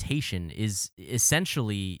 without hesitation, is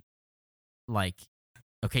essentially like,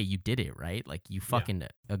 okay, you did it, right? Like, you fucking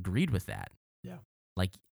agreed with that. Yeah.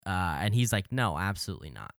 Like, and he's like, no, absolutely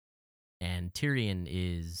not. And Tyrion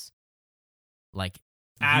is like,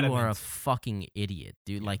 adamant. You are a fucking idiot,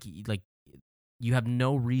 dude. Yeah. Like you have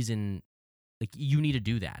no reason. Like, you need to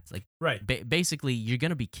do that. Like, basically, you're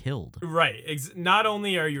gonna be killed. Right. Not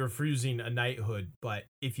only are you refusing a knighthood, but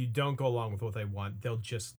if you don't go along with what they want, they'll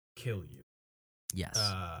just kill you. Yes.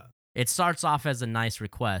 It starts off as a nice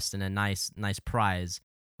request and a nice prize,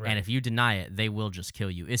 Right. And if you deny it, they will just kill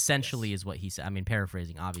you. Essentially, is what he said. I mean,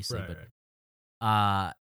 paraphrasing, obviously, Right, but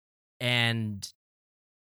right. and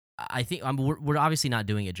I think we're obviously not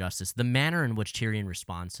doing it justice. The manner in which Tyrion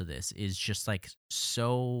responds to this is just like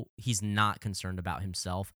so. He's not concerned about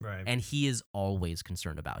himself, Right. and he is always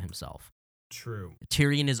concerned about himself. True.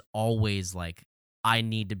 Tyrion is always like, I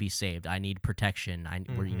need to be saved. I need protection.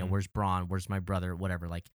 Where's Bronn? Where's my brother? Whatever.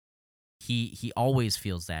 Like, he always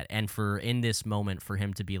feels that. And for in this moment, for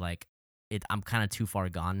him to be like, I'm kind of too far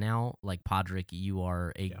gone now. Like, Podrick, you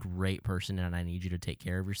are a great person, and I need you to take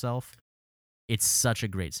care of yourself. It's such a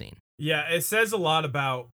great scene. Yeah, it says a lot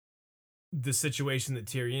about the situation that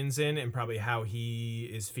Tyrion's in and probably how he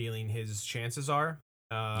is feeling his chances are.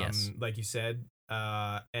 Yes. Like you said.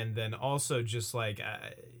 And then also just like,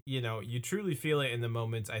 you truly feel it in the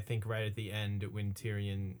moments, I think, right at the end when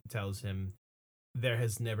Tyrion tells him, there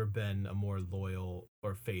has never been a more loyal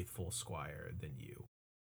or faithful squire than you.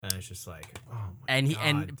 And it's just like, oh my God.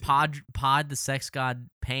 And Pod, the sex god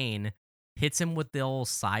Pain, hits him with the old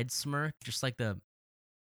side smirk, just like the.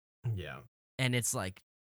 Yeah. And it's like,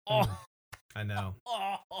 oh. I know.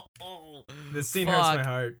 Oh, this scene hurts my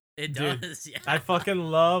heart. It Dude, does. Yeah. I fucking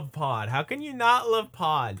love Pod. How can you not love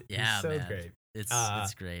Pod? Yeah, he's so man. great.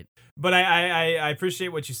 It's great. But I appreciate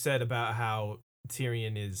what you said about how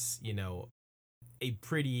Tyrion is, a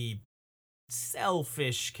pretty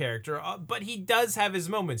selfish character, but he does have his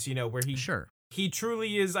moments, where he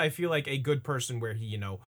truly is, I feel like, a good person, where he,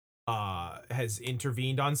 has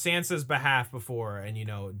intervened on Sansa's behalf before, and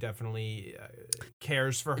definitely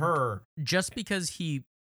cares for her. Just because he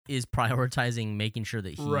is prioritizing making sure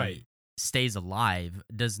that he stays alive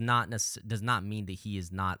does not mean that he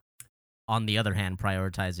is not, on the other hand,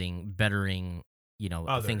 prioritizing bettering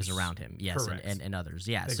things around him. Yes. And others.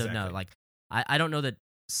 Yeah. Exactly. So no, like I don't know that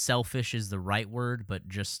selfish is the right word, but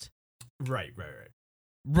just right.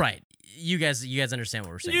 You guys understand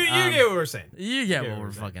what we're saying. You get what we're saying. You get what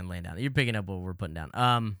we're fucking laying down. You're picking up what we're putting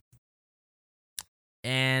down.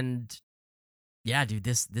 And yeah, dude,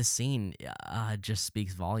 this scene just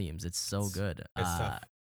speaks volumes. It's so good. It's tough.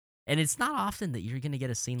 And it's not often that you're gonna get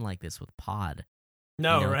a scene like this with Pod.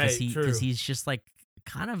 No, right? True. Because he's just like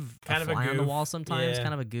kind of a fly on the wall sometimes,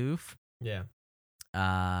 kind of a goof. Yeah.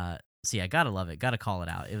 So yeah, gotta love it. Gotta call it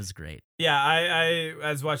out. It was great. Yeah, I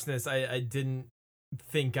was watching this. I didn't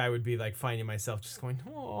think I would be like finding myself just going,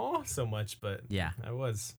 oh, so much, but yeah, I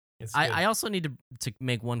was. I also need to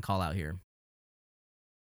make one call out here.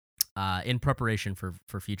 In preparation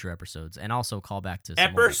for future episodes, and also call back to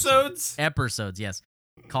some episodes. Yes,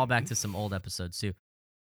 call back to some old episodes too.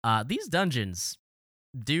 These dungeons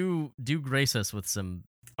do grace us with some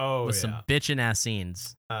some bitchin' ass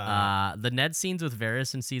scenes. The Ned scenes with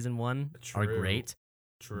Varys in season 1 are great.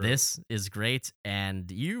 True. This is great, and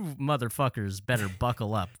you motherfuckers better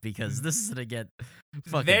buckle up, because this is gonna get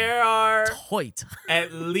fucking there are tight.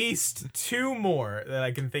 At least 2 more that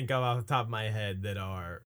I can think of off the top of my head that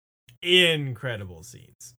are incredible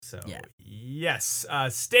scenes. So yes,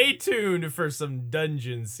 stay tuned for some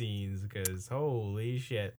dungeon scenes, because holy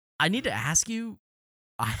shit. I need to ask you.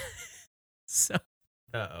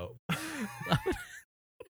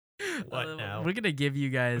 What now? We're gonna give you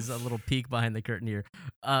guys a little peek behind the curtain here.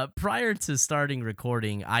 Prior to starting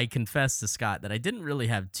recording, I confessed to Scott that I didn't really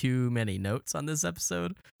have too many notes on this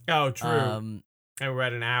episode. Oh, true. And we're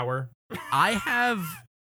at an hour. I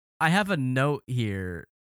have a note here.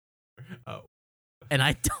 Oh. And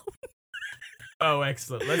I don't. Oh,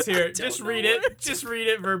 excellent. Let's hear it. Just read it. Just read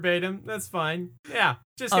it verbatim. That's fine. Yeah.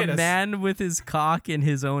 Just hit us. A man with his cock in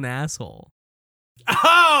his own asshole.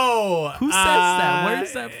 Oh! Who says that? Where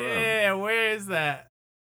is that from? Yeah, where is that?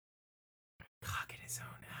 Cock in his own.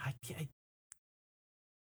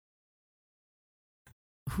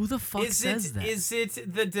 Who the fuck says that? Is it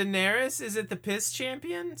the Daenerys? Is it the piss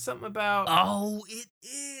champion? Something about. Oh, it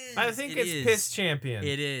is. I think it's piss champion.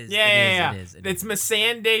 It is. Yeah. It is. It's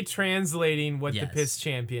Missandei translating what the piss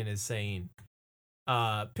champion is saying.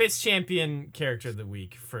 Piss champion character of the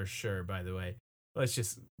week for sure. By the way, let's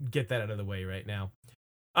just get that out of the way right now.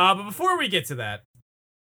 But before we get to that,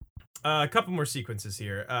 a couple more sequences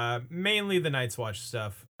here. Mainly the Night's Watch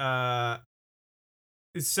stuff.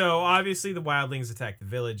 So obviously the wildlings attack the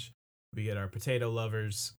village. We get our potato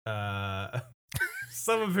lovers,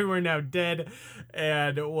 some of who are now dead,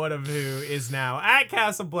 and one of who is now at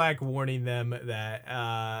Castle Black, warning them that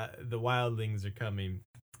the wildlings are coming.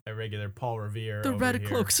 A regular Paul Revere. The red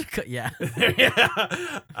cloaks are yeah.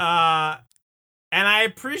 And I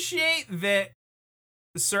appreciate that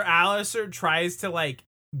Sir Alistair tries to like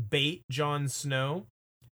bait Jon Snow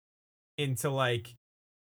into like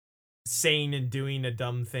sane and doing a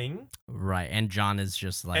dumb thing. Right. And John is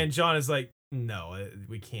just like, And John is like, no,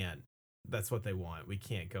 we can't. That's what they want. We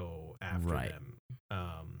can't go after Right. them.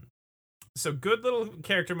 So good little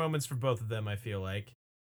character moments for both of them, I feel like.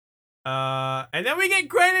 And then we get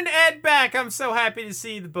Gren and Ed back. I'm so happy to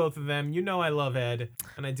see the both of them. You know I love Ed,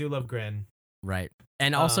 and I do love Gren. right.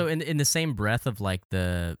 And also in the same breath of like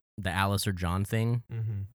the Alice or John thing,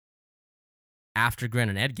 Mm-hmm. after Gren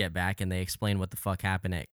and Ed get back and they explain what the fuck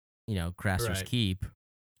happened at, Craster's Right. Keep,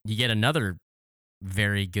 you get another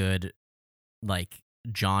very good, like,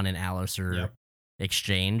 John and Alistair Yep.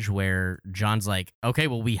 exchange where John's like, okay,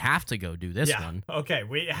 well, we have to go do this one. Okay,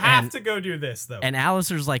 we have And- to go do this, though. And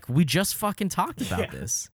Alistair's like, we just fucking talked about Yeah.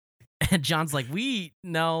 this. And John's like,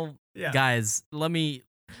 no, yeah. guys, let me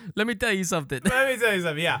tell you something. Let me tell you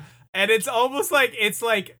something, yeah. And it's almost like,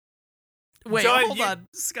 Wait, John, hold on,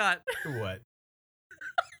 Scott. what?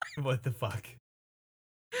 What the fuck?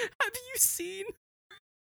 Have you seen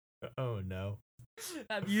Oh, no.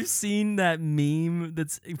 Have you seen that meme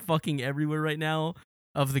that's fucking everywhere right now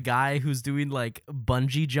of the guy who's doing like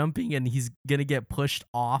bungee jumping and he's gonna get pushed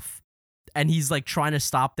off and he's like trying to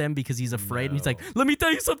stop them because he's afraid and he's like, let me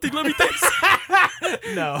tell you something, let me tell you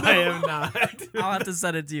something. No, I am not. I'll have to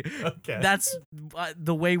send it to you. Okay. That's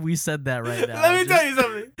the way we said that right now. Let me tell you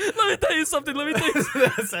something. Let me tell you something, let me tell you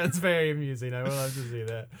something. That sounds very amusing. I will have to see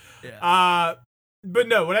that. Yeah. But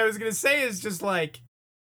no, what I was gonna say is just like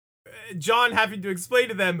John having to explain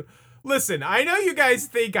to them, listen, I know you guys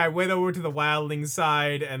think I went over to the wildling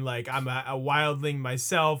side and like I'm a wildling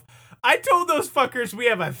myself. I told those fuckers we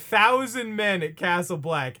have 1,000 men at Castle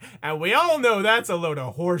Black, and we all know that's a load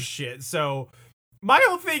of horse shit. So my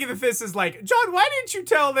whole thing of this is like, John, why didn't you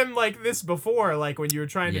tell them like this before, like when you were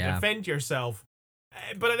trying to defend yourself?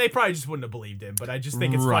 But they probably just wouldn't have believed him. But I just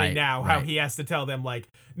think it's funny now how he has to tell them like,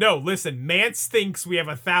 no, listen, Mance thinks we have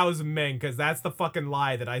 1,000 men because that's the fucking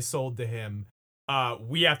lie that I sold to him.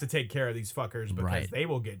 We have to take care of these fuckers because they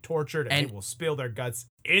will get tortured and they will spill their guts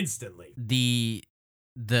instantly.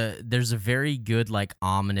 There's a very good like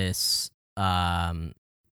ominous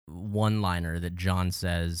one-liner that John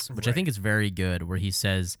says, which I think is very good, where he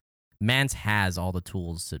says, Mance has all the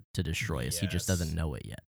tools to destroy us. He just doesn't know it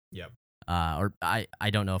yet. Yep. Or I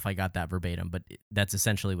don't know if I got that verbatim, but that's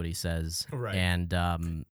essentially what he says. Right. And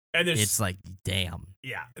it's like, damn.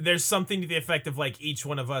 Yeah, there's something to the effect of like each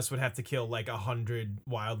one of us would have to kill like 100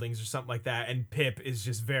 wildlings or something like that, and Pip is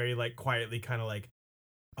just very like quietly kind of like,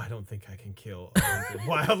 I don't think I can kill 100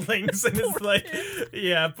 wildlings, and it's like,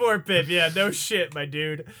 yeah, poor Pip. Yeah, no shit, my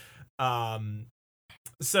dude.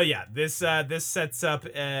 So yeah, this sets up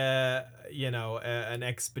an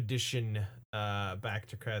expedition back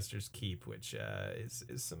to Craster's Keep, which is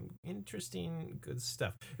some interesting good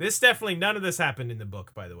stuff. None of this happened in the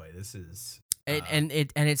book, by the way. This is and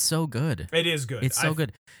it's so good. It is good. It's so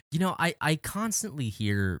good. I constantly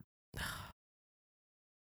hear.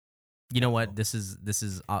 You know what? This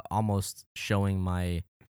is almost showing my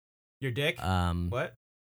your dick. What?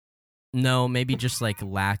 No, maybe just like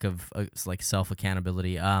lack of like self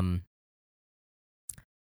accountability.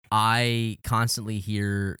 I constantly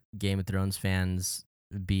hear Game of Thrones fans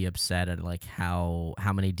be upset at like how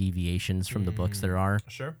many deviations from the books there are.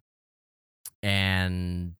 Sure.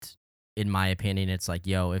 And in my opinion, it's like,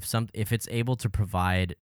 yo, if it's able to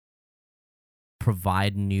provide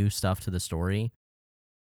new stuff to the story,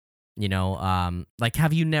 like,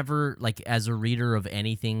 have you never, like, as a reader of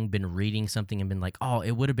anything, been reading something and been like, oh,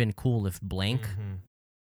 it would have been cool if blank? Mm-hmm.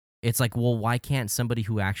 It's like, well, why can't somebody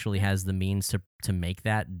who actually has the means to make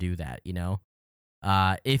that do that,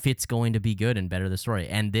 if it's going to be good and better the story?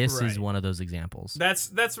 And this is one of those examples.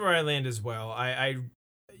 That's where I land as well. I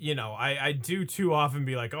do too often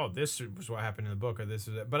be like, oh, this was what happened in the book, or this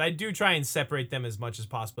is it. But I do try and separate them as much as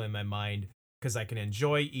possible in my mind, because I can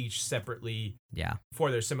enjoy each separately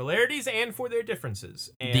for their similarities and for their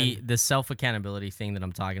differences. And the self-accountability thing that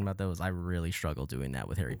I'm talking about, though, is I really struggle doing that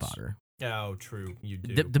with Harry Potter. Oh, true. You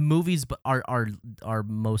do. The movies are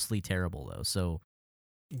mostly terrible, though, so...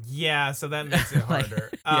 Yeah, so that makes it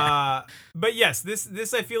harder. But yes,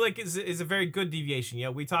 this I feel like is a very good deviation. Yeah,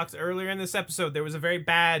 we talked earlier in this episode, there was a very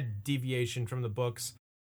bad deviation from the books.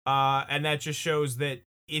 And that just shows that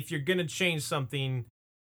if you're going to change something,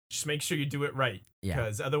 just make sure you do it right. Yeah.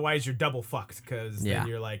 Because otherwise you're double fucked. Because then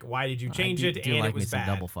you're like, why did you change it? And like it was bad.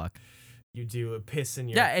 Double fuck. You do a piss in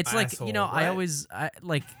your it's asshole. like, I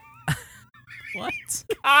like... What?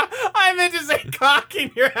 I meant to say cock in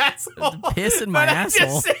your asshole. Piss in my asshole.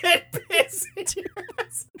 I just said piss in your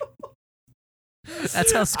asshole.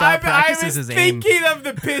 That's how Scott practices his aim. I was thinking of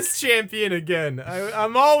the piss champion again.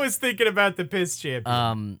 I'm always thinking about the piss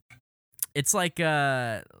champion. It's like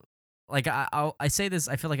like I say this.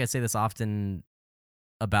 I feel like I say this often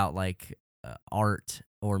about like art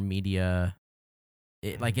or media.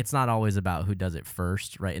 Like it's not always about who does it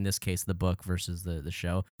first, right? In this case, the book versus the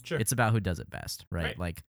show. Sure. It's about who does it best, right?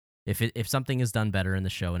 Like if something is done better in the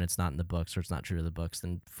show and it's not in the books or it's not true to the books,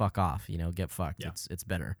 then fuck off. Get fucked. Yeah. It's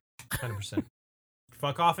better. 100%.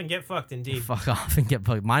 Fuck off and get fucked, indeed. Fuck off and get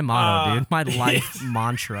fucked. My motto, dude. My life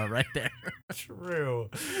mantra right there. True.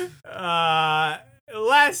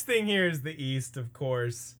 Last thing here is the East, of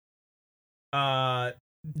course.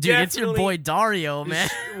 Dude, it's your boy Dario, man.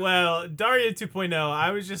 Well, Dario 2.0,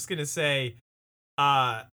 I was just gonna say,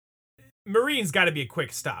 Marine's got to be a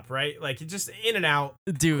quick stop, right? Like, just in and out.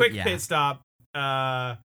 Dude, quick pit stop.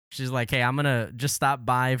 She's like, hey, I'm gonna just stop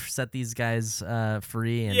by, set these guys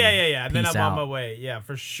free, and yeah. And then I'm out. on my way. Yeah,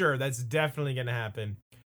 for sure. That's definitely gonna happen.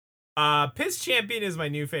 Piss Champion is my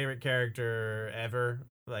new favorite character ever.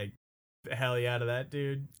 Like, hell yeah to that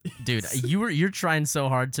dude. Dude, you're trying so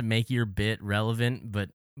hard to make your bit relevant, but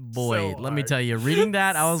boy, let me tell you, reading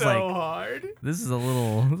that, I was like, hard. This is a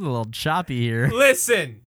little choppy here.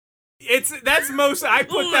 Listen, I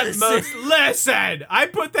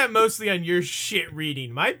put that mostly on your shit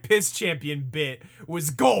reading. My Piss Champion bit was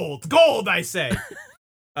gold, I say.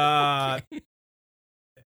 Okay.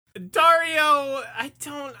 Dario,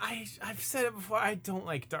 I've said it before, I don't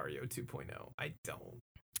like Dario 2.0. I don't.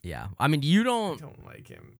 Yeah, I mean, you don't like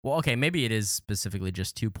him. Well, okay, maybe it is specifically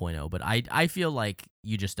just 2.0, but I feel like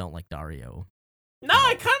you just don't like Dario. No,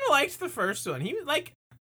 I kind of liked the first one. He was like,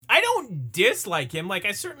 I don't dislike him. Like,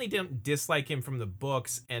 I certainly didn't dislike him from the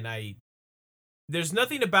books, and there's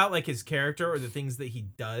nothing about like his character or the things that he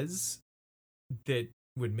does that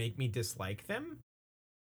would make me dislike them.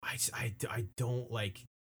 I don't like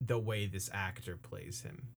the way this actor plays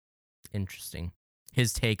him. Interesting.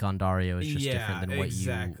 His take on Dario is just different than what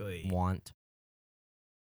you want.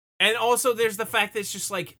 And also there's the fact that it's just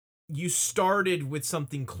like you started with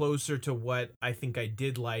something closer to what I think I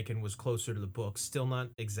did like and was closer to the book. Still not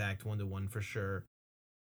exact 1-to-1 for sure.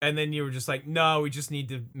 And then you were just like, no, we just need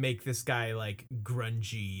to make this guy like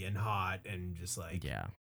grungy and hot and just like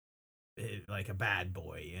like a bad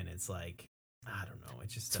boy. And it's like, I don't know.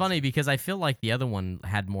 It's funny because I feel like the other one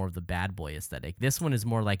had more of the bad boy aesthetic. This one is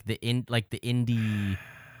more like the indie,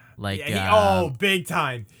 like big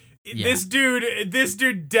time. Yeah. This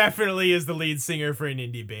dude definitely is the lead singer for an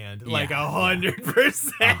indie band. Like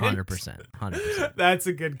 100%. 100%. That's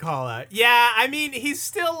a good call out. Yeah, I mean, he's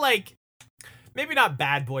still like, maybe not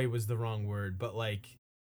bad boy was the wrong word, but like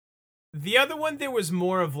the other one, there was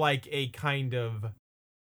more of like a kind of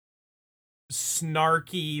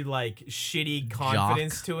snarky, like shitty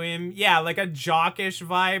confidence to him. Yeah, like a jockish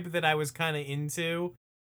vibe that I was kind of into.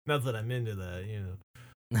 Not that I'm into that,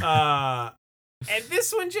 and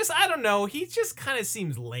this one just, I don't know, he just kind of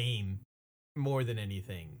seems lame more than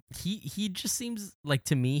anything. He just seems like,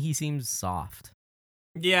 to me, he seems soft.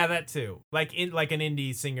 Yeah, that too. Like an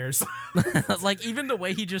indie singer. Like even the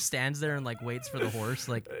way he just stands there and like waits for the horse,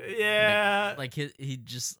 like like he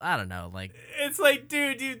just, I don't know, like it's like,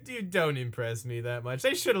 dude, you don't impress me that much.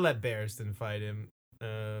 They should have let Barristan fight him.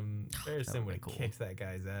 Barristan would have kicked that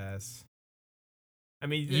guy's ass. I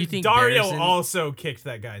mean, you think Dario also kicked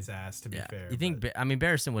that guy's ass, to be fair. You think? I mean,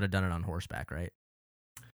 Barristan would have done it on horseback, right?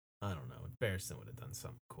 I don't know. Barristan would have done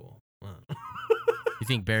something cool. You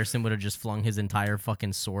think Barristan would have just flung his entire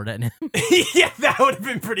fucking sword at him? Yeah, that would have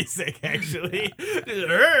been pretty sick, actually.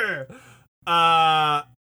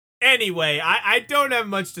 Anyway, I don't have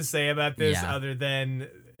much to say about this other than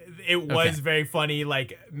it was very funny,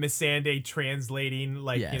 like Missandei translating,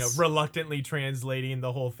 like, reluctantly translating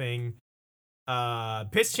the whole thing.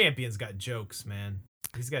 Piss Champion's got jokes, man.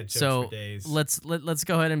 He's got jokes for days. Let's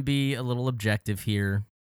go ahead and be a little objective here.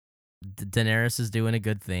 Daenerys is doing a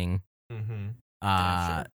good thing. Mm-hmm.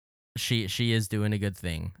 She is doing a good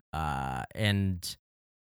thing. And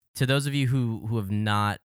to those of you who have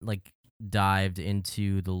not like dived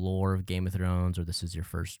into the lore of Game of Thrones, or this is your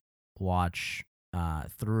first watch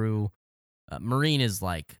through, Meereen is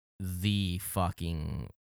like the fucking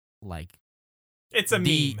like, it's a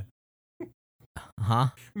meme. Huh?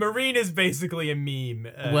 Meereen is basically a meme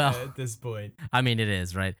at this point. I mean, it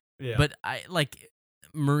is, right? Yeah. But I like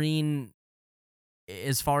Meereen,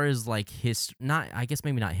 as far as like I guess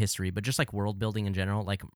maybe not history, but just like world building in general.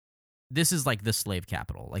 Like, this is like the slave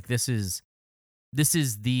capital. Like, this is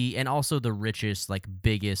the, and also the richest, like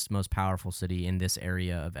biggest, most powerful city in this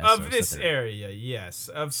area of Essos. Of this area, yes.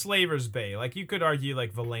 Of Slaver's Bay. Like, you could argue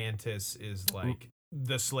like Volantis is like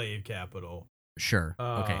the slave capital. Sure.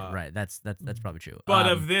 Okay. Right. That's probably true. But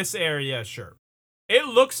of this area, sure. It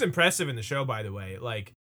looks impressive in the show, by the way.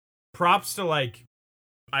 Like, props to like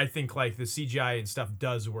I think like the CGI and stuff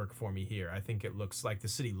does work for me here. I think it looks like the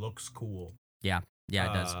city looks cool. Yeah,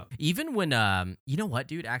 it does. Even when you know what,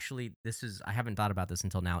 dude? Actually, I haven't thought about this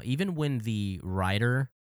until now. Even when the rider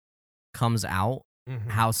comes out,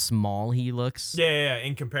 how small he looks. Yeah,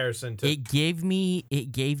 in comparison to it gave me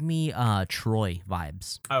Troy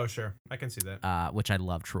vibes. Oh, sure. I can see that. Which I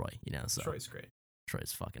love Troy, so Troy's great.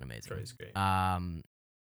 Troy's fucking amazing. Troy's great.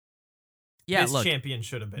 Yeah, this look, champion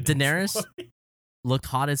should have been Daenerys looked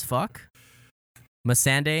hot as fuck.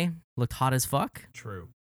 Missandei looked hot as fuck. True.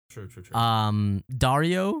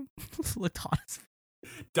 Dario looked hot as fuck.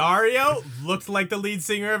 Dario looked like the lead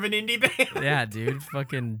singer of an indie band. Yeah, dude.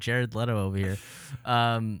 Fucking Jared Leto over here.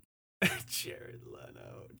 Jared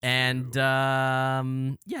Leto. True.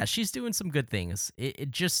 And yeah, she's doing some good things. It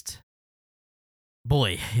just,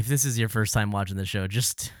 boy, if this is your first time watching the show,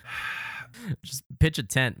 just pitch a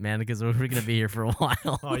tent, man, because we're gonna be here for a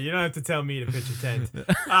while. Oh, you don't have to tell me to pitch a tent.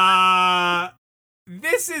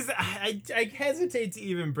 This is I hesitate to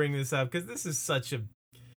even bring this up because this is such a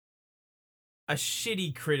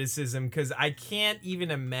shitty criticism, because I can't even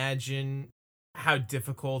imagine how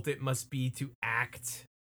difficult it must be to act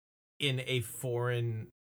in a foreign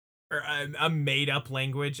or a made up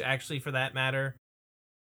language, actually, for that matter.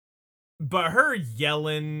 But her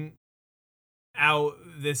yelling out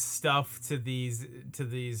this stuff to these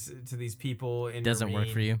people in doesn't work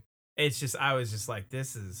for you. It's just, I was just like,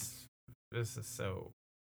 this is so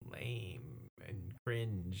lame and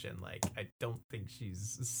cringe, and like I don't think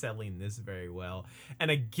she's selling this very well. And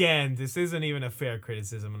again, this isn't even a fair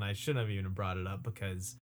criticism, and I shouldn't have even brought it up,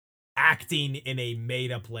 because acting in a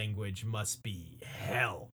made up language must be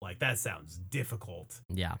hell. Like, that sounds difficult.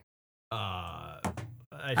 Yeah. I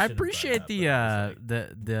appreciate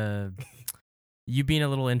the you being a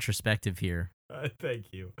little introspective here.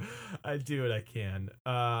 Thank you. I do what I can.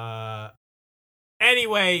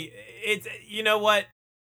 Anyway, it's, you know what?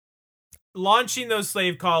 Launching those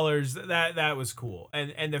slave collars, that was cool.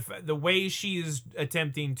 And the way she's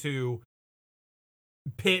attempting to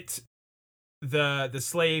pit the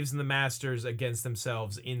slaves and the masters against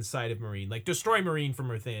themselves inside of Meereen, like destroy Meereen from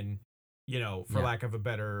within, for lack of a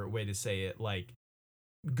better way to say it. Like,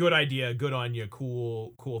 good idea, good on you,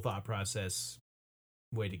 cool thought process.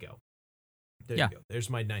 Way to go. There you go. There's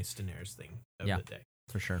my nice Daenerys thing of the day.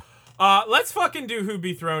 For sure. Let's fucking do Who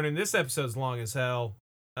Be Thrown In. This episode's long as hell.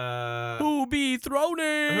 Who be thrown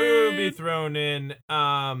in? Who be thrown in?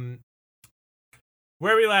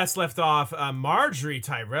 Where we last left off, Marjorie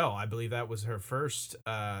Tyrell, I believe that was her first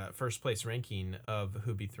place ranking of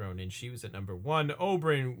Who Be Thrown In. She was at number 1.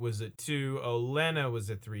 Oberyn was at 2. Olenna was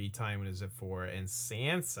at 3. Tywin was at 4. And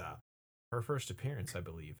Sansa, her first appearance, I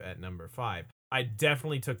believe, at number 5. I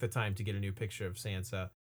definitely took the time to get a new picture of Sansa.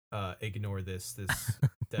 Ignore this. This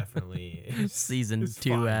definitely is, season is 2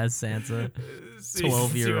 fine. as Sansa.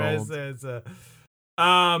 12-year-old.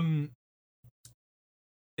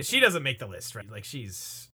 She doesn't make the list, right? Like,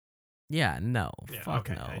 she's... Yeah, no. Fuck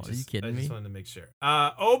okay. no. Are you kidding me? I just wanted to make sure.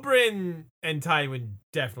 Oberyn and Tywin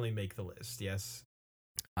definitely make the list, yes?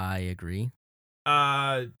 I agree.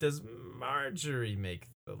 Does Marjorie make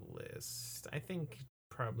the list? I think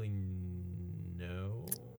probably no.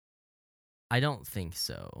 I don't think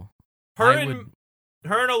so. Her and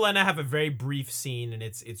Olenna have a very brief scene, and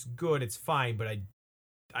it's good, it's fine, but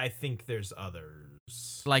I think there's others.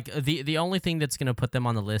 Like, the only thing that's gonna put them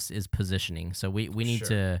on the list is positioning. So we need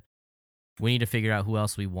to figure out who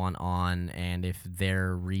else we want on, and if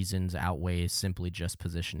their reasons outweigh simply just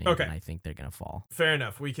positioning, then I think they're gonna fall. Fair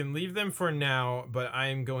enough. We can leave them for now, but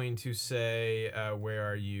I'm going to say, where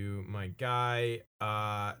are you, my guy?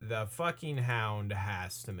 The fucking Hound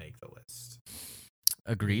has to make the list.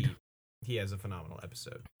 Agreed. He has a phenomenal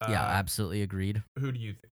episode. Yeah, absolutely agreed. Who do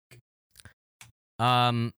you think?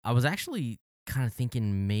 I was actually kind of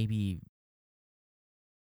thinking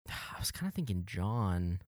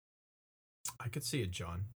Jon. I could see a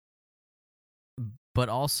Jon. But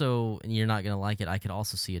also, and you're not going to like it, I could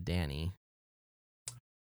also see a Dany.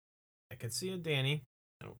 I could see a Dany.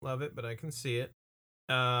 I don't love it, but I can see it.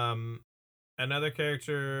 Another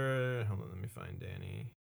character... Hold on, let me find Dany.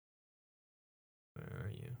 Where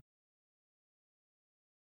are you?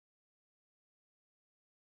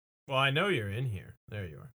 Well, I know you're in here. There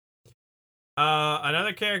you are.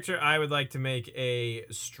 Another character I would like to make a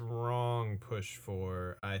strong push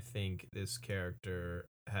for, I think this character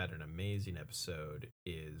had an amazing episode,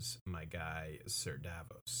 is my guy, Sir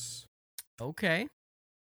Davos. Okay.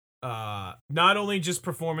 Not only just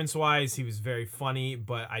performance-wise, he was very funny,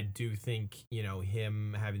 but I do think,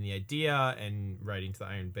 him having the idea and writing to the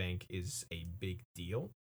Iron Bank is a big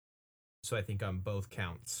deal. So I think on both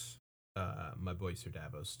counts, my boy Sir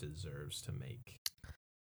Davos deserves to make.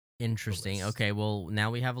 Interesting. list. Okay, well,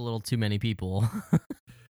 now we have a little too many people.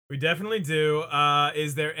 We definitely do.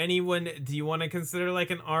 Is there anyone? Do you want to consider like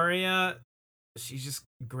an Arya? She's just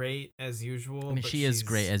great as usual. I mean, but she is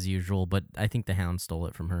great as usual, but I think the Hound stole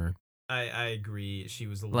it from her. I agree. She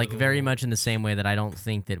was a Like, little, very much in the same way that I don't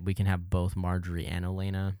think that we can have both Marjorie and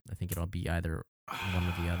Olenna. I think it'll be either one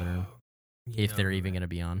or the other, if they're even going to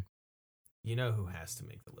be on. You know who has to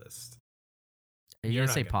make the list? Are you going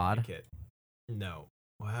to say Pod? Make it. No.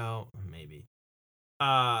 Well, maybe.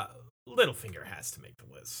 Littlefinger has to make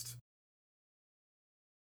the list.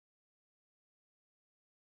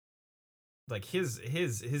 Like his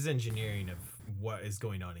engineering of what is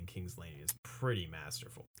going on in King's Landing is pretty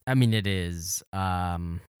masterful. I mean, it is. I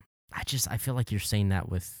feel like you're saying that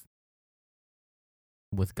with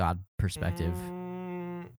God perspective.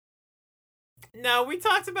 No, we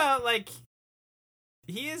talked about like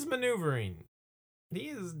he is maneuvering. He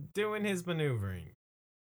is doing his maneuvering.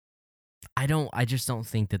 I just don't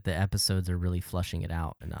think that the episodes are really flushing it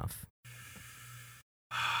out enough.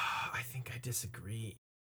 I think I disagree.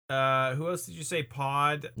 Who else did you say?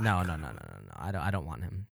 Pod? No. I don't want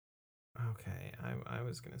him. Okay, I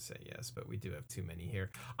was gonna say yes, but we do have too many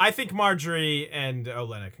here. I think Marjorie and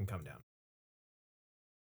Olenna can come down.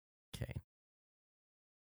 Okay.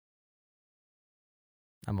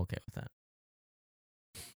 I'm okay with that.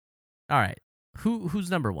 All right.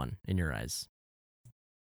 Who's number one in your eyes?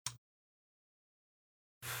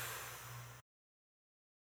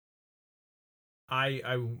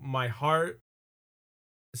 My heart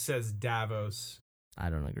says Davos. I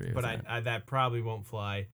don't agree with that. But that probably won't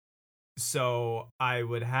fly. So I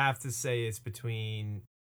would have to say it's between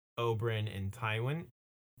Oberyn and Tywin.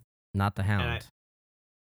 Not the Hound.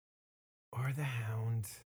 Or the Hound.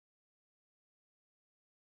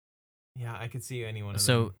 Yeah, I could see any one of them.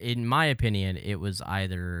 So, in my opinion, it was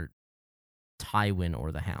either Tywin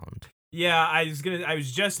or the Hound. Yeah, I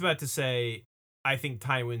was just about to say I think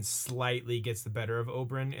Tywin slightly gets the better of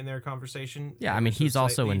Oberyn in their conversation. Yeah, I mean he's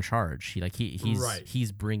also in charge. He's right.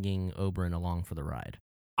 He's bringing Oberyn along for the ride.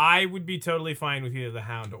 I would be totally fine with either the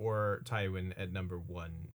Hound or Tywin at number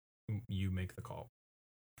one. You make the call.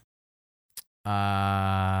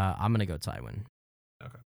 I'm gonna go Tywin.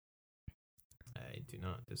 Okay. I do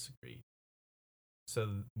not disagree.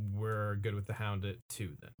 So we're good with the Hound at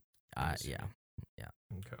 2 then. Yeah.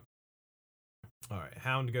 Okay. All right.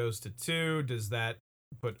 Hound goes to 2. Does that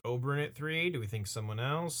put Oberyn at 3? Do we think someone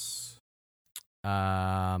else?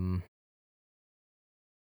 Maybe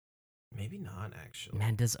not, actually.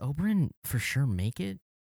 Man, does Oberyn for sure make it?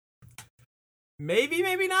 Maybe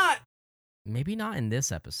not. Maybe not in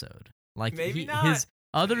this episode. Like maybe not.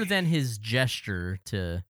 Other than his gesture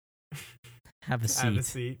to have a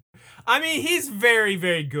seat. I mean, he's very,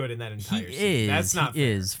 very good in that entire scene. That's not fair.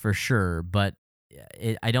 He is for sure, but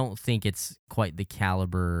I don't think it's quite the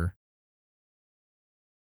caliber.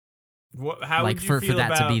 How like would you for feel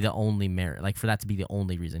that about, to be the only merit, like for that to be the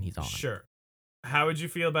only reason he's on? Sure. How would you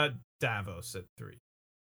feel about Davos at 3?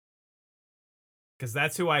 Because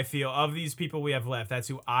that's who I feel of these people we have left. That's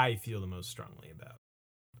who I feel the most strongly about.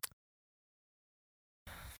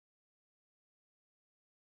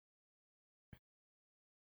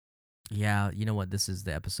 Yeah, you know what? This is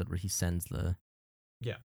the episode where he sends the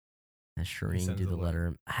Shireen do the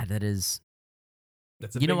letter. That is.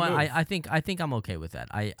 That's a you know big what? move. I think I'm okay with that.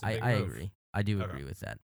 I agree. I do agree with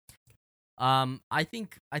that. I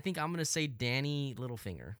think I'm gonna say Dany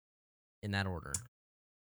Littlefinger, in that order.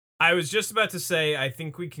 I was just about to say I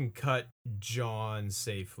think we can cut Jon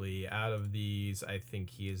safely out of these. I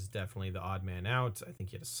think he is definitely the odd man out. I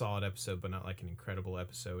think he had a solid episode, but not like an incredible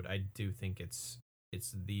episode. I do think it's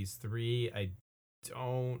these 3. I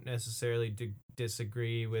don't necessarily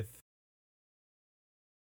disagree with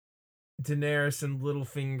Daenerys and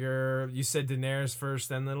Littlefinger. You said Daenerys first,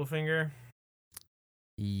 then Littlefinger?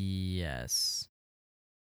 Yes.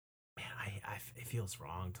 Man, it feels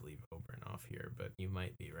wrong to leave Oberyn off here, but you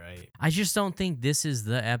might be right. I just don't think this is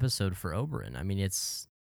the episode for Oberyn. I mean, it's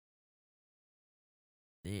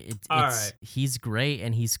all right. He's great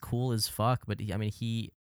and he's cool as fuck, but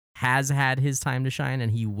he has had his time to shine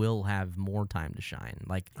and he will have more time to shine.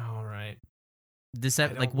 Like, all right.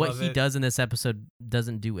 What he does in this episode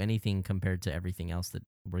doesn't do anything compared to everything else that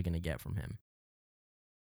we're gonna get from him.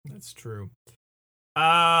 That's true.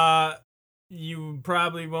 You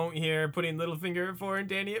probably won't hear putting Littlefinger at 4 and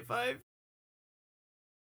Dany at 5.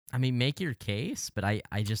 I mean, make your case, but I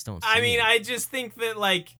just don't see I just think that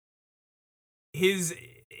like his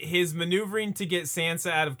maneuvering to get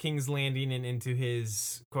Sansa out of King's Landing and into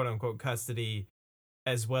his quote unquote custody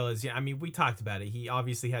as well as, yeah, I mean, we talked about it. He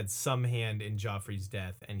obviously had some hand in Joffrey's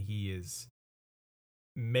death, and he is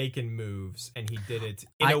making moves, and he did it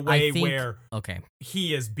in a way where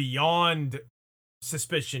he is beyond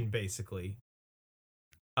suspicion, basically.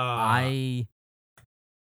 All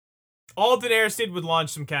Daenerys did would launch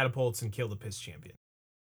some catapults and kill the piss champion.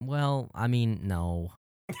 Well, I mean, no.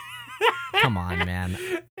 Come on, man.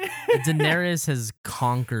 Daenerys has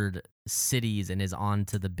conquered cities and is on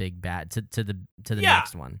to the big bad, to the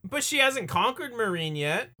next one. But she hasn't conquered Meereen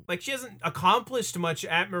yet. Like, she hasn't accomplished much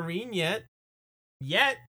at Meereen yet.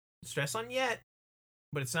 Stress on yet.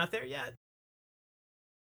 But it's not there yet.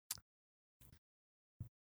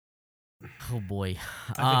 Oh boy.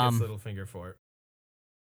 I think it's Littlefinger for it.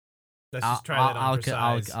 Let's just try that on for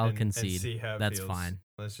size. I'll concede. And see how it That's feels. fine.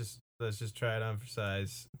 Let's just try it on for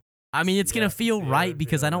size. I mean, it's gonna feel right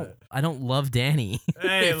because I don't love Dany.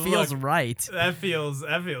 Hey, it feels right. That feels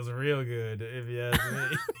real good, if you ask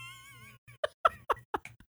me.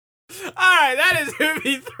 All right, that is who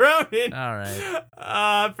be thrown in. All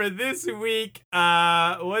right. For this week,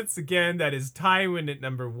 once again, that is Tywin at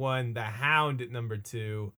number 1, the Hound at number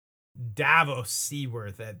 2, Davos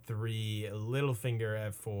Seaworth at 3, Littlefinger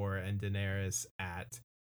at 4, and Daenerys at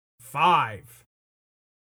 5.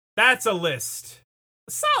 That's a list.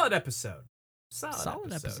 A solid episode.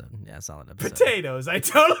 Solid episode. Yeah, solid episode. Potatoes. I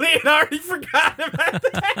totally had already forgotten about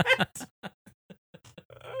that.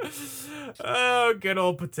 Oh, good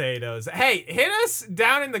old potatoes. Hey, hit us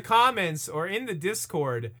down in the comments or in the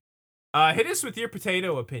Discord. Hit us with your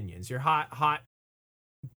potato opinions, your hot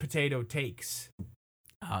potato takes.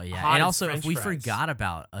 Oh, yeah. And also, if we forgot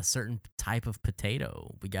about a certain type of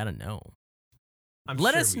potato, we got to know.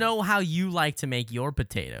 Let us know how you like to make your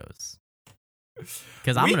potatoes.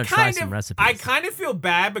 Because I'm going to try some recipes. I kind of feel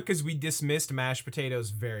bad because we dismissed mashed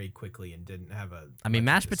potatoes very quickly and didn't have a... I mean,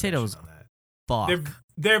 mashed potatoes, fuck.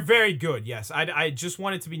 They're very good, yes. I just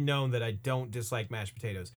want it to be known that I don't dislike mashed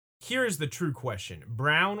potatoes. Here's the true question.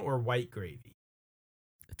 Brown or white gravy?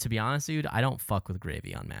 To be honest, dude, I don't fuck with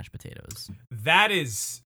gravy on mashed potatoes. That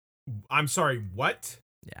is... I'm sorry, what?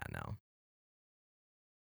 Yeah, no.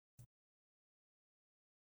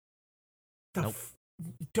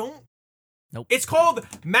 Don't... Nope. It's called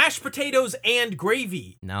mashed potatoes and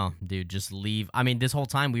gravy. No, dude, just leave. I mean, this whole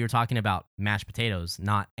time we were talking about mashed potatoes,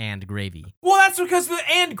 not and gravy. Well, that's because the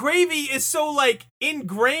and gravy is so, like,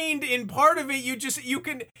 ingrained in part of it.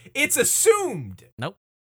 It's assumed. Nope.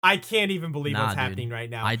 I can't even believe what's happening right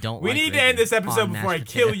now. I don't We need to end this episode before I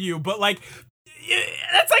kill you, but, like,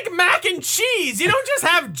 that's like mac and cheese. You don't just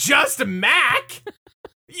have just mac.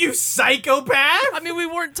 You psychopath! I mean, we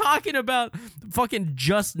weren't talking about fucking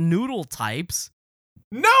just noodle types.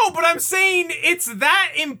 No, but I'm saying it's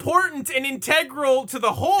that important and integral to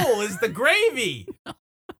the whole is the gravy.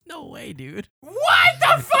 No way, dude. What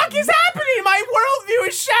the fuck is happening? My worldview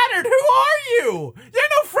is shattered. Who are you? You're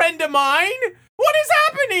no friend of mine. What is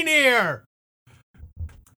happening here?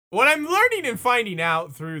 What I'm learning and finding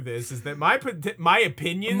out through this is that my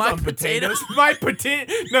opinions on potatoes,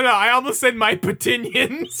 I almost said my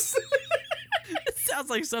potinions. It sounds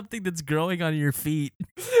like something that's growing on your feet.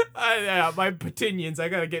 My potinions. I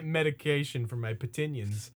gotta get medication for my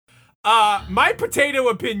potinions. My potato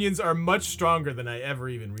opinions are much stronger than I ever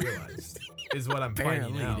even realized. Is what I'm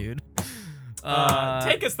finding out, dude.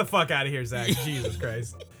 Take us the fuck out of here, Zach. Jesus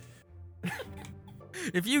Christ.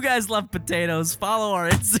 If you guys love potatoes, follow our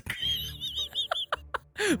Instagram.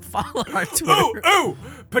 Follow our Twitter. Ooh!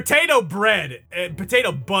 Potato bread,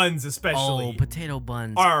 potato buns especially. Oh, potato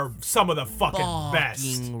buns are some of the fucking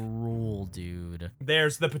best. Rule, dude.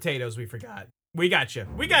 There's the potatoes we forgot. We got you.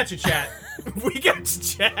 We got you, chat. We got you,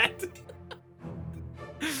 chat.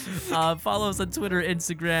 Follow us on Twitter,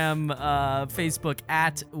 Instagram, Facebook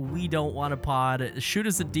at We Don't Want a Pod. Shoot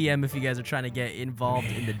us a DM if you guys are trying to get involved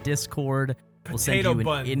in the Discord. We'll send you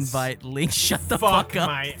an invite link. Shut the fuck up.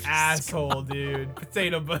 My asshole, dude.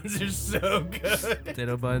 Potato buns are so good.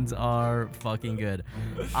 Potato buns are fucking good.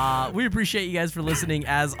 We appreciate you guys for listening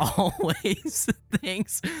as always.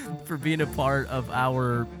 Thanks for being a part of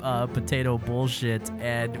our potato bullshit,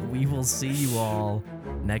 and we will see you all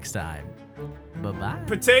next time. Bye-bye.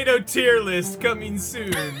 Potato tier list coming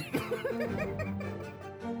soon.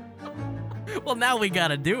 Well, now we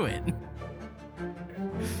gotta do it.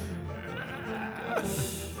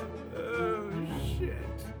 Oh, shit.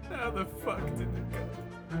 How the fuck did it go?